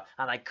Gengar,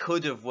 and I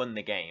could have won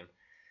the game.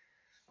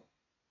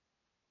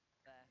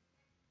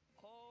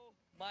 Oh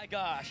my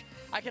gosh.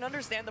 I can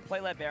understand the play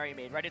that Barry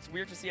made, right? It's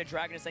weird to see a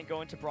Dragon Ascent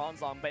go into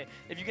Bronzong, but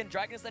if you can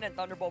Dragon Ascent and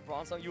Thunderbolt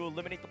Bronzong, you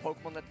eliminate the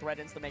Pokemon that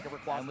threatens the Mega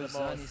Rayquaza And with the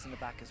most. Xerneas in the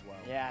back as well.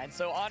 Yeah, and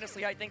so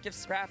honestly, I think if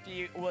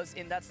Scrafty was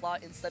in that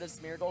slot instead of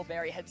Smeargle,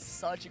 Barry had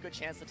such a good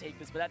chance to take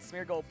this, but that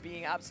Smeargle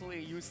being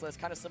absolutely useless,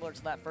 kind of similar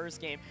to that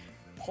first game,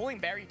 pulling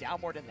Barry down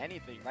more than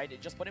anything, right? It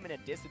just put him in a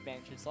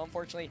disadvantage. So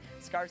unfortunately,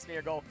 Scarf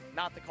Smeargle,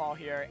 not the call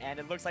here, and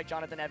it looks like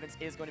Jonathan Evans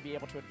is going to be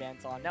able to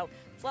advance on. Now,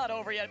 it's not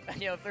over yet.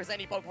 You know, if there's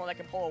any Pokemon that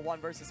can pull a 1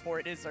 versus 4,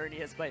 it is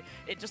Xerneas, but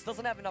it just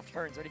doesn't have enough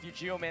turns, right? If you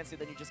Geomancy,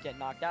 then you just get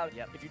knocked out.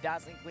 Yep. If you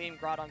Dazzling Gleam,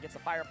 Groudon gets a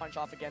Fire Punch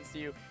off against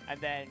you,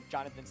 and then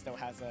Jonathan still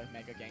has a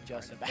Mega Gengar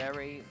Just in the back.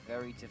 very,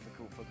 very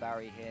difficult for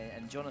Barry here,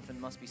 and Jonathan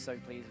must be so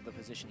pleased with the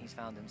position he's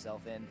found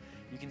himself in.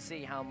 You can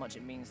see how much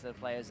it means to the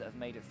players that have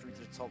made it through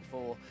to the top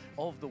 4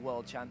 of the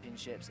World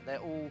Championships. They're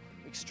all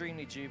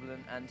extremely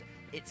jubilant, and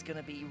it's going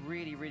to be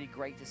really, really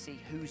great to see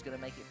who's going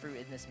to make it through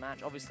in this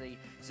match. Obviously,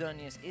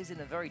 Xerneas is in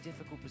a very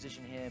difficult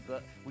position here,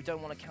 but we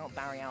don't want to count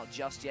Barry out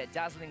just yet.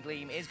 Dazzling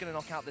Gleam is going to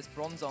knock out this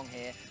Bronzong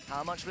here.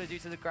 How much will it do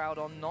to the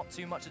Groudon? Not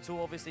too much at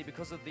all, obviously,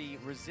 because of the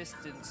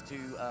resistance to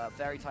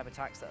Fairy-type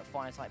attacks that a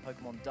Fire-type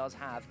Pokemon does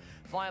have.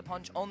 Fire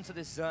Punch onto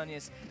this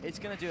Xerneas. It's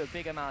going to do a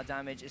big amount of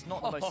damage. It's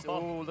not the most...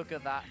 Oh, look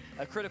at that.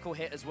 A critical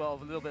hit as well,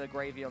 with a little bit of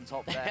gravy on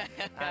top there.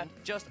 And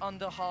just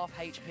under half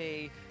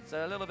HP.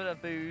 So a little bit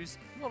of booze,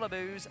 a lot of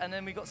booze, and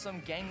then we got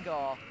some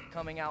Gengar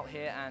coming out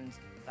here, and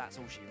that's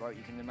all she wrote.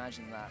 You can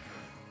imagine that.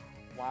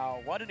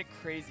 Wow, what a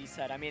crazy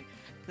set. I mean,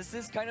 this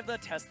is kind of the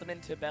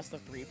testament to best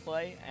of 3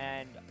 play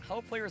and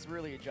how players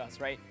really adjust,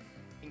 right?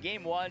 In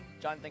game 1,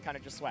 Jonathan kind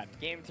of just swept.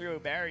 Game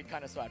 2, Barry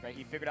kind of swept, right?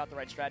 He figured out the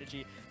right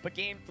strategy. But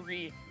game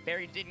 3,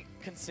 Barry didn't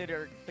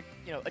consider the,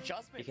 you know,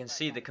 adjustment. You can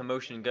see the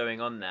commotion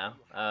going on now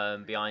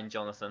behind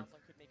Jonathan.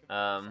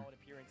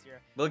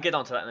 We'll We'll get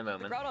onto that in a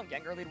moment. The Groudon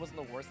Gengar lead wasn't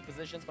the worst of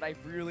positions, but I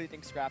really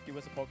think Scrafty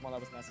was a Pokemon that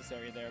was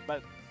necessary there.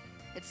 But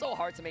it's so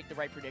hard to make the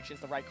right predictions,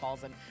 the right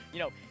calls, and, you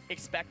know,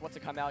 expect what to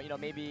come out. You know,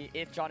 maybe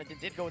if Jonathan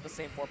did go with the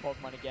same 4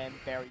 Pokemon again,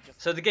 Barry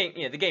just... So the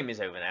game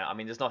is over now. I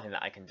mean, there's nothing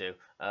that I can do.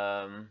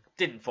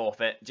 Didn't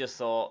forfeit, just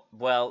thought,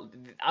 well,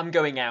 I'm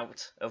going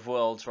out of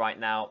Worlds right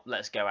now.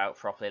 Let's go out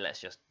properly.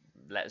 Let's just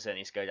let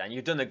Xerneas go down.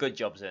 You've done a good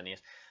job, Xerneas.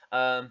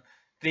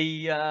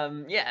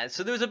 Yeah,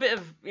 so there was a bit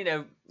of, you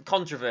know,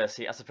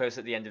 controversy, I suppose,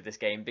 at the end of this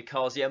game,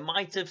 because you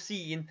might have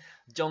seen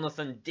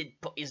Jonathan did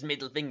put his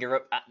middle finger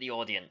up at the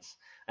audience,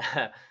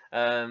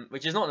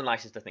 which is not the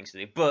nicest of things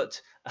to do,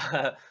 but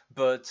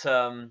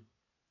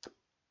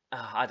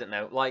I don't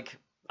know, like,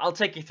 I'll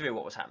take you through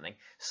what was happening.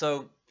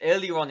 So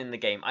earlier on in the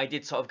game, I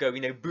did sort of go,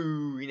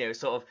 boo,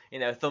 sort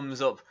of,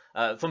 thumbs up,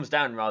 thumbs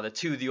down rather,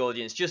 to the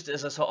audience, just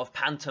as a sort of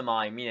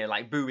pantomime,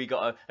 like boo, he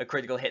got a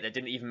critical hit that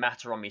didn't even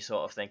matter on me,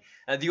 sort of thing.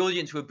 The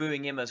audience were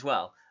booing him as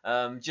well.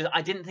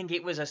 I didn't think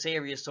it was a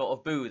serious sort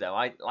of boo though.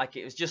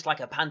 It was just like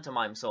a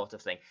pantomime sort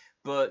of thing.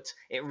 But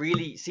it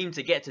really seemed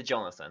to get to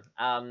Jonathan,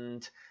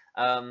 and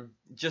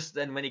just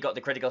then when he got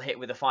the critical hit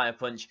with the fire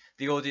punch,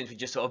 the audience was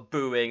just sort of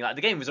booing. Like,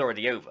 the game was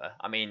already over.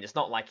 I mean, it's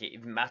not like it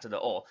even mattered at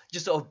all.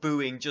 Just sort of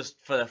booing just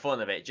for the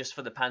fun of it, just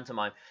for the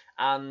pantomime.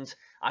 And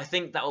I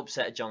think that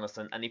upset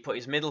Jonathan, and he put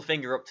his middle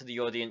finger up to the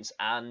audience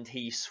and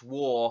he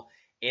swore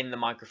in the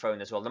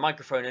microphone as well. The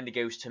microphone only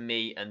goes to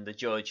me and the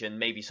judge and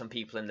maybe some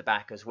people in the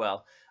back as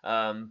well.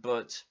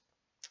 But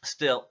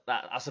still,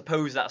 I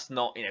suppose that's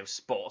not,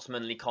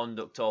 sportsmanly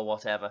conduct or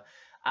whatever.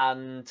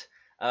 And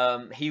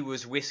he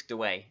was whisked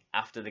away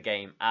after the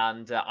game,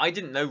 and I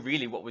didn't know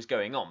really what was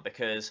going on,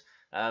 because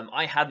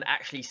I hadn't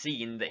actually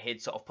seen that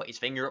he'd sort of put his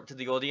finger up to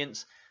the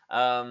audience,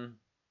 and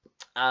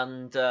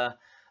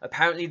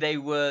apparently they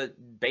were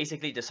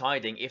basically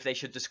deciding if they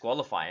should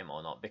disqualify him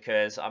or not,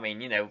 because, I mean,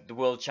 the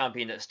world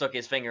champion that stuck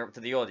his finger up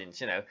to the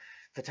audience,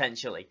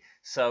 potentially.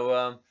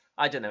 So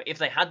I don't know. If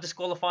they had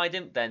disqualified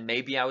him, then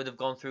maybe I would have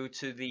gone through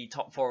to the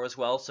top 4 as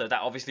well. So that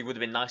obviously would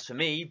have been nice for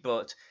me,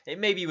 but it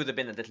maybe would have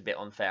been a little bit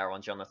unfair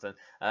on Jonathan.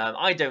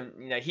 I don't,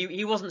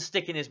 he wasn't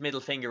sticking his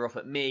middle finger up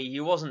at me. He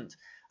wasn't,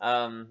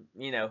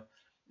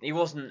 he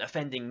wasn't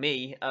offending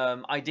me.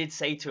 I did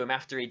say to him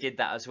after he did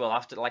that as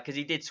well, because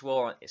he did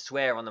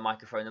swear on the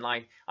microphone, and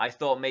I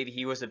thought maybe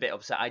he was a bit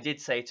upset. I did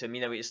say to him,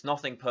 it's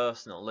nothing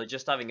personal. They're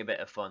just having a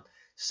bit of fun.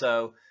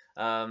 So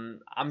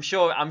I'm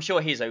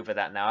sure he's over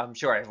that now. I'm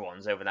sure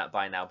everyone's over that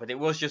by now, but it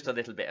was just a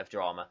little bit of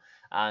drama.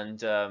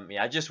 And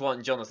I just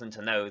want Jonathan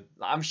to know,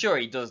 I'm sure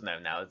he does know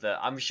now, that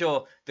I'm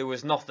sure there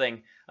was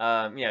nothing,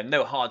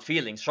 no hard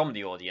feelings from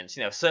the audience,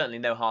 certainly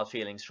no hard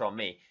feelings from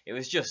me. It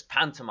was just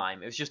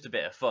pantomime. It was just a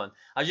bit of fun.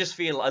 I just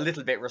feel a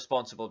little bit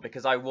responsible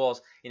because I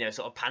was,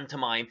 sort of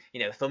pantomime,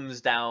 thumbs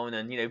down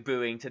and,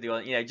 booing to the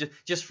audience,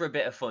 just for a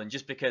bit of fun,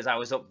 just because I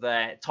was up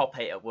there, top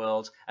 8 at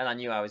Worlds, and I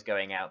knew I was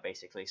going out,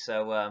 basically.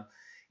 So,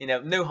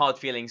 no hard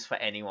feelings for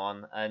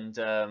anyone,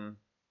 and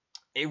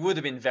it would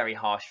have been very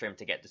harsh for him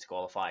to get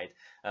disqualified.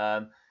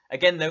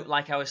 Again, though,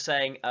 like I was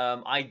saying,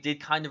 I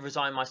did kind of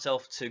resign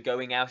myself to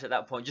going out at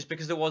that point, just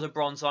because there was a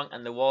Bronzong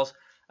and there was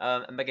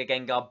a Mega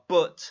Gengar.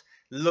 But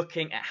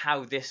looking at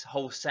how this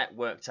whole set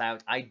worked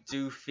out, I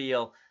do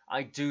feel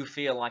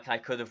like I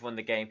could have won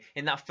the game.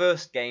 In that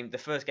first game, the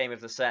first game of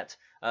the set,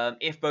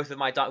 if both of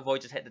my Dark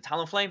Voids had hit the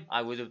Talonflame,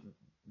 I would have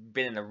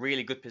been in a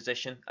really good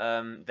position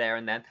there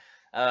and then.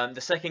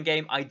 The second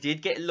game, I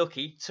did get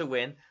lucky to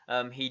win.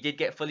 He did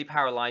get fully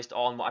paralyzed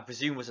on what I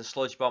presume was a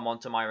Sludge Bomb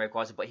onto my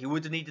Rayquaza, but he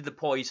would have needed the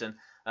poison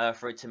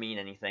for it to mean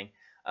anything.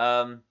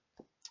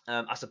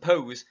 I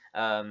suppose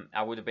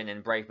I would have been in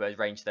Brave Bird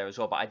range there as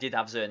well, but I did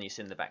have Xerneas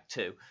in the back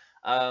too.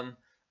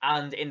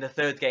 And in the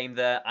third game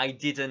there, I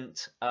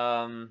didn't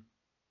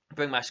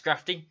bring my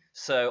Scrafty,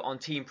 so on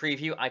Team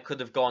Preview, I could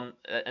have gone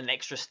an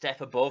extra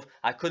step above.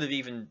 I could have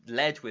even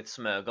led with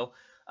Smeargle.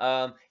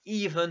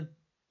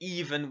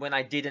 Even when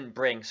I didn't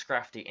bring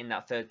Scrafty in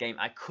that third game,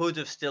 I could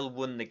have still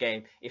won the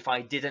game if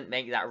I didn't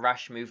make that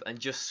rash move and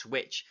just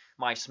switch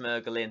my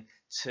Smeargle in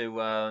to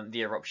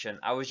the Eruption.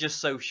 I was just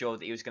so sure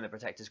that he was going to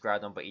protect his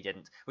Groudon, but he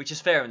didn't, which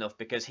is fair enough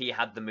because he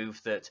had the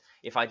move that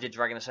if I did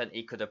Dragon Ascent,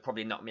 he could have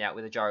probably knocked me out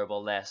with a Gyro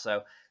Ball there,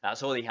 so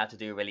that's all he had to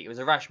do really. It was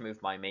a rash move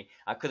by me.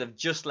 I could have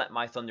just let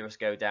my Thundurus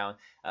go down,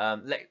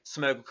 let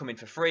Smeargle come in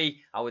for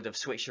free. I would have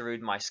switcheroed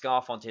my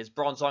Scarf onto his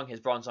Bronzong.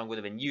 His Bronzong would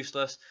have been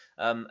useless.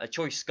 A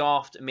Choice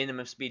Scarfed,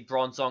 minimum speed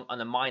Bronzong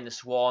on a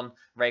 -1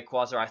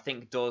 Rayquaza, I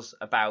think does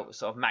about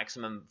sort of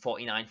maximum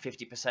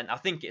 49-50%. I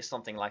think it's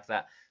something like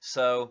that.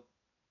 So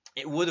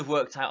it would have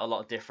worked out a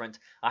lot different.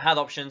 I had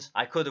options.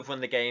 I could have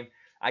won the game.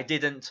 I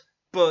didn't,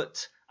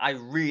 but I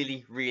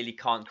really, really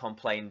can't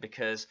complain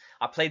because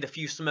I played a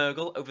few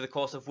Smeargle over the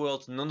course of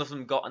Worlds. None of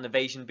them got an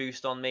evasion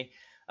boost on me.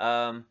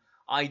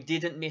 I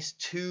didn't miss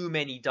too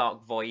many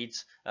Dark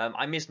Voids.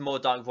 I missed more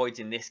Dark Voids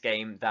in this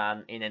game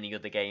than in any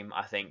other game,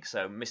 I think.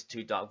 So missed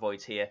 2 Dark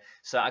Voids here.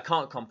 So I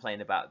can't complain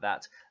about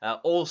that.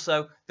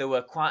 Also, there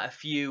were quite a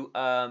few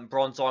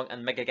Bronzong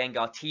and Mega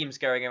Gengar teams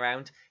going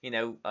around.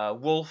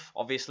 Wolf,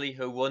 obviously,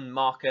 who won,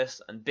 Marcus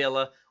and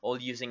Billa,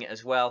 all using it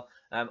as well.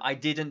 I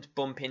didn't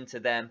bump into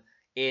them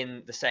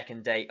in the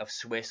second day of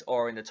Swiss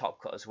or in the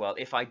Top Cut as well.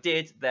 If I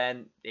did,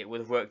 then it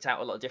would have worked out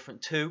a lot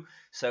different too.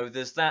 So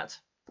there's that.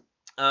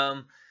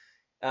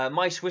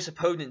 My Swiss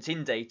opponents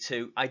in day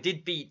 2, I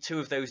did beat 2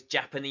 of those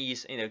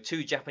Japanese,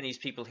 2 Japanese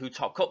people who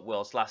Top Cut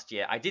Worlds last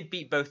year. I did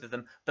beat both of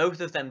them.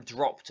 Both of them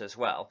dropped as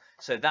well.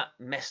 So that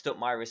messed up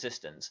my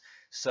resistance.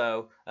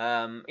 So,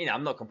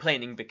 I'm not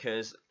complaining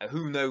because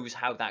who knows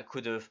how that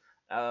could have,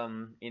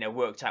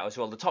 worked out as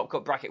well. The Top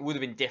Cut bracket would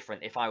have been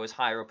different if I was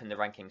higher up in the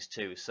rankings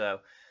too. So,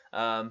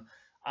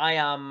 I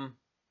am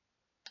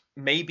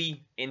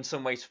maybe in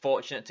some ways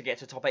fortunate to get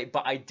to top 8,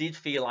 but I did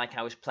feel like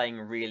I was playing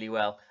really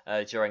well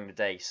during the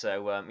day.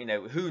 So, you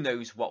know, who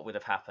knows what would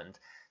have happened.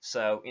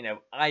 So, you know,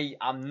 I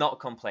am not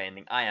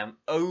complaining. I am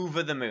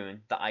over the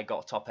moon that I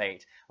got top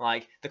 8.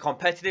 Like, the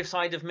competitive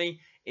side of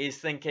me is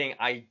thinking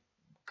I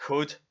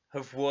could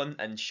have won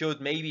and should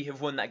maybe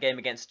have won that game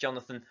against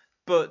Jonathan,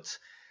 but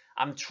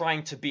I'm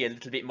trying to be a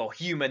little bit more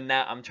human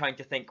now. I'm trying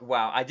to think,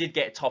 wow, I did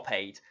get top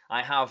 8.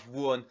 I have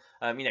won,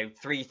 you know,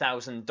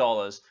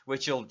 $3,000,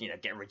 which will, you know,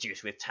 get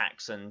reduced with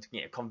tax and,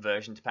 you know,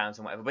 conversion to pounds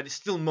and whatever. But it's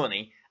still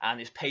money, and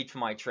it's paid for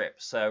my trip.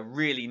 So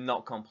really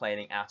not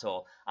complaining at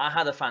all. I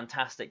had a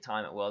fantastic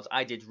time at Worlds.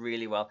 I did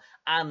really well,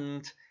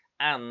 and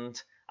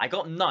I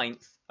got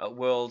 9th at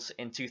Worlds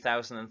in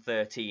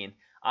 2013.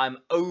 I'm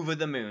over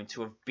the moon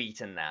to have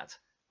beaten that.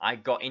 I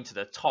got into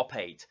the top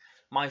 8.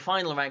 My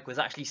final rank was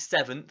actually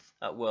 7th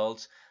at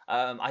Worlds.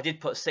 I did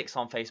put 6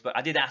 on Facebook.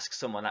 I did ask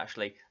someone,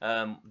 actually,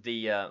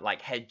 the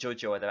like head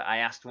judge or whatever. I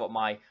asked what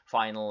my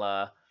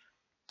final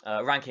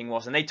ranking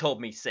was, and they told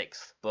me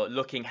 6th. But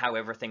looking how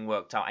everything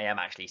worked out, I am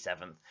actually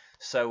 7th.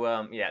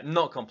 So yeah,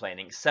 not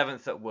complaining.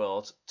 7th at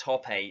Worlds,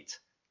 top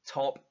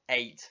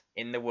 8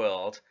 in the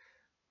world.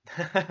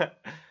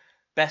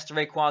 Best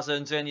Rayquaza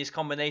and Xerneas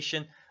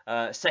combination.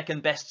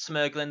 Second best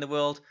Smeargle in the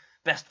world.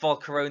 Best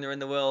Volcarona in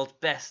the world.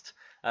 Best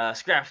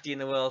Scrafty in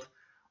the world.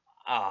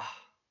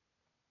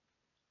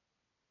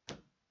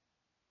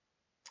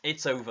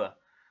 It's over.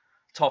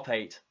 Top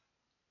 8.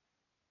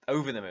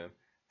 Over the moon.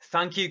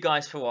 Thank you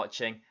guys for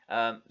watching.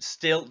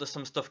 Still, there's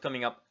some stuff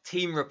coming up.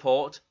 Team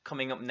report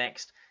coming up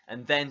next,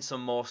 and then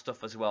some more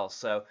stuff as well.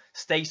 So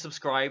stay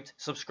subscribed.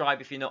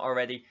 Subscribe if you're not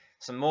already.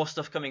 Some more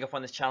stuff coming up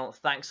on this channel.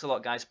 Thanks a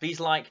lot, guys. Please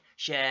like,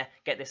 share,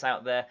 get this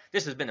out there.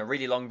 This has been a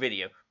really long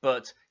video,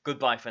 but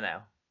goodbye for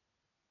now.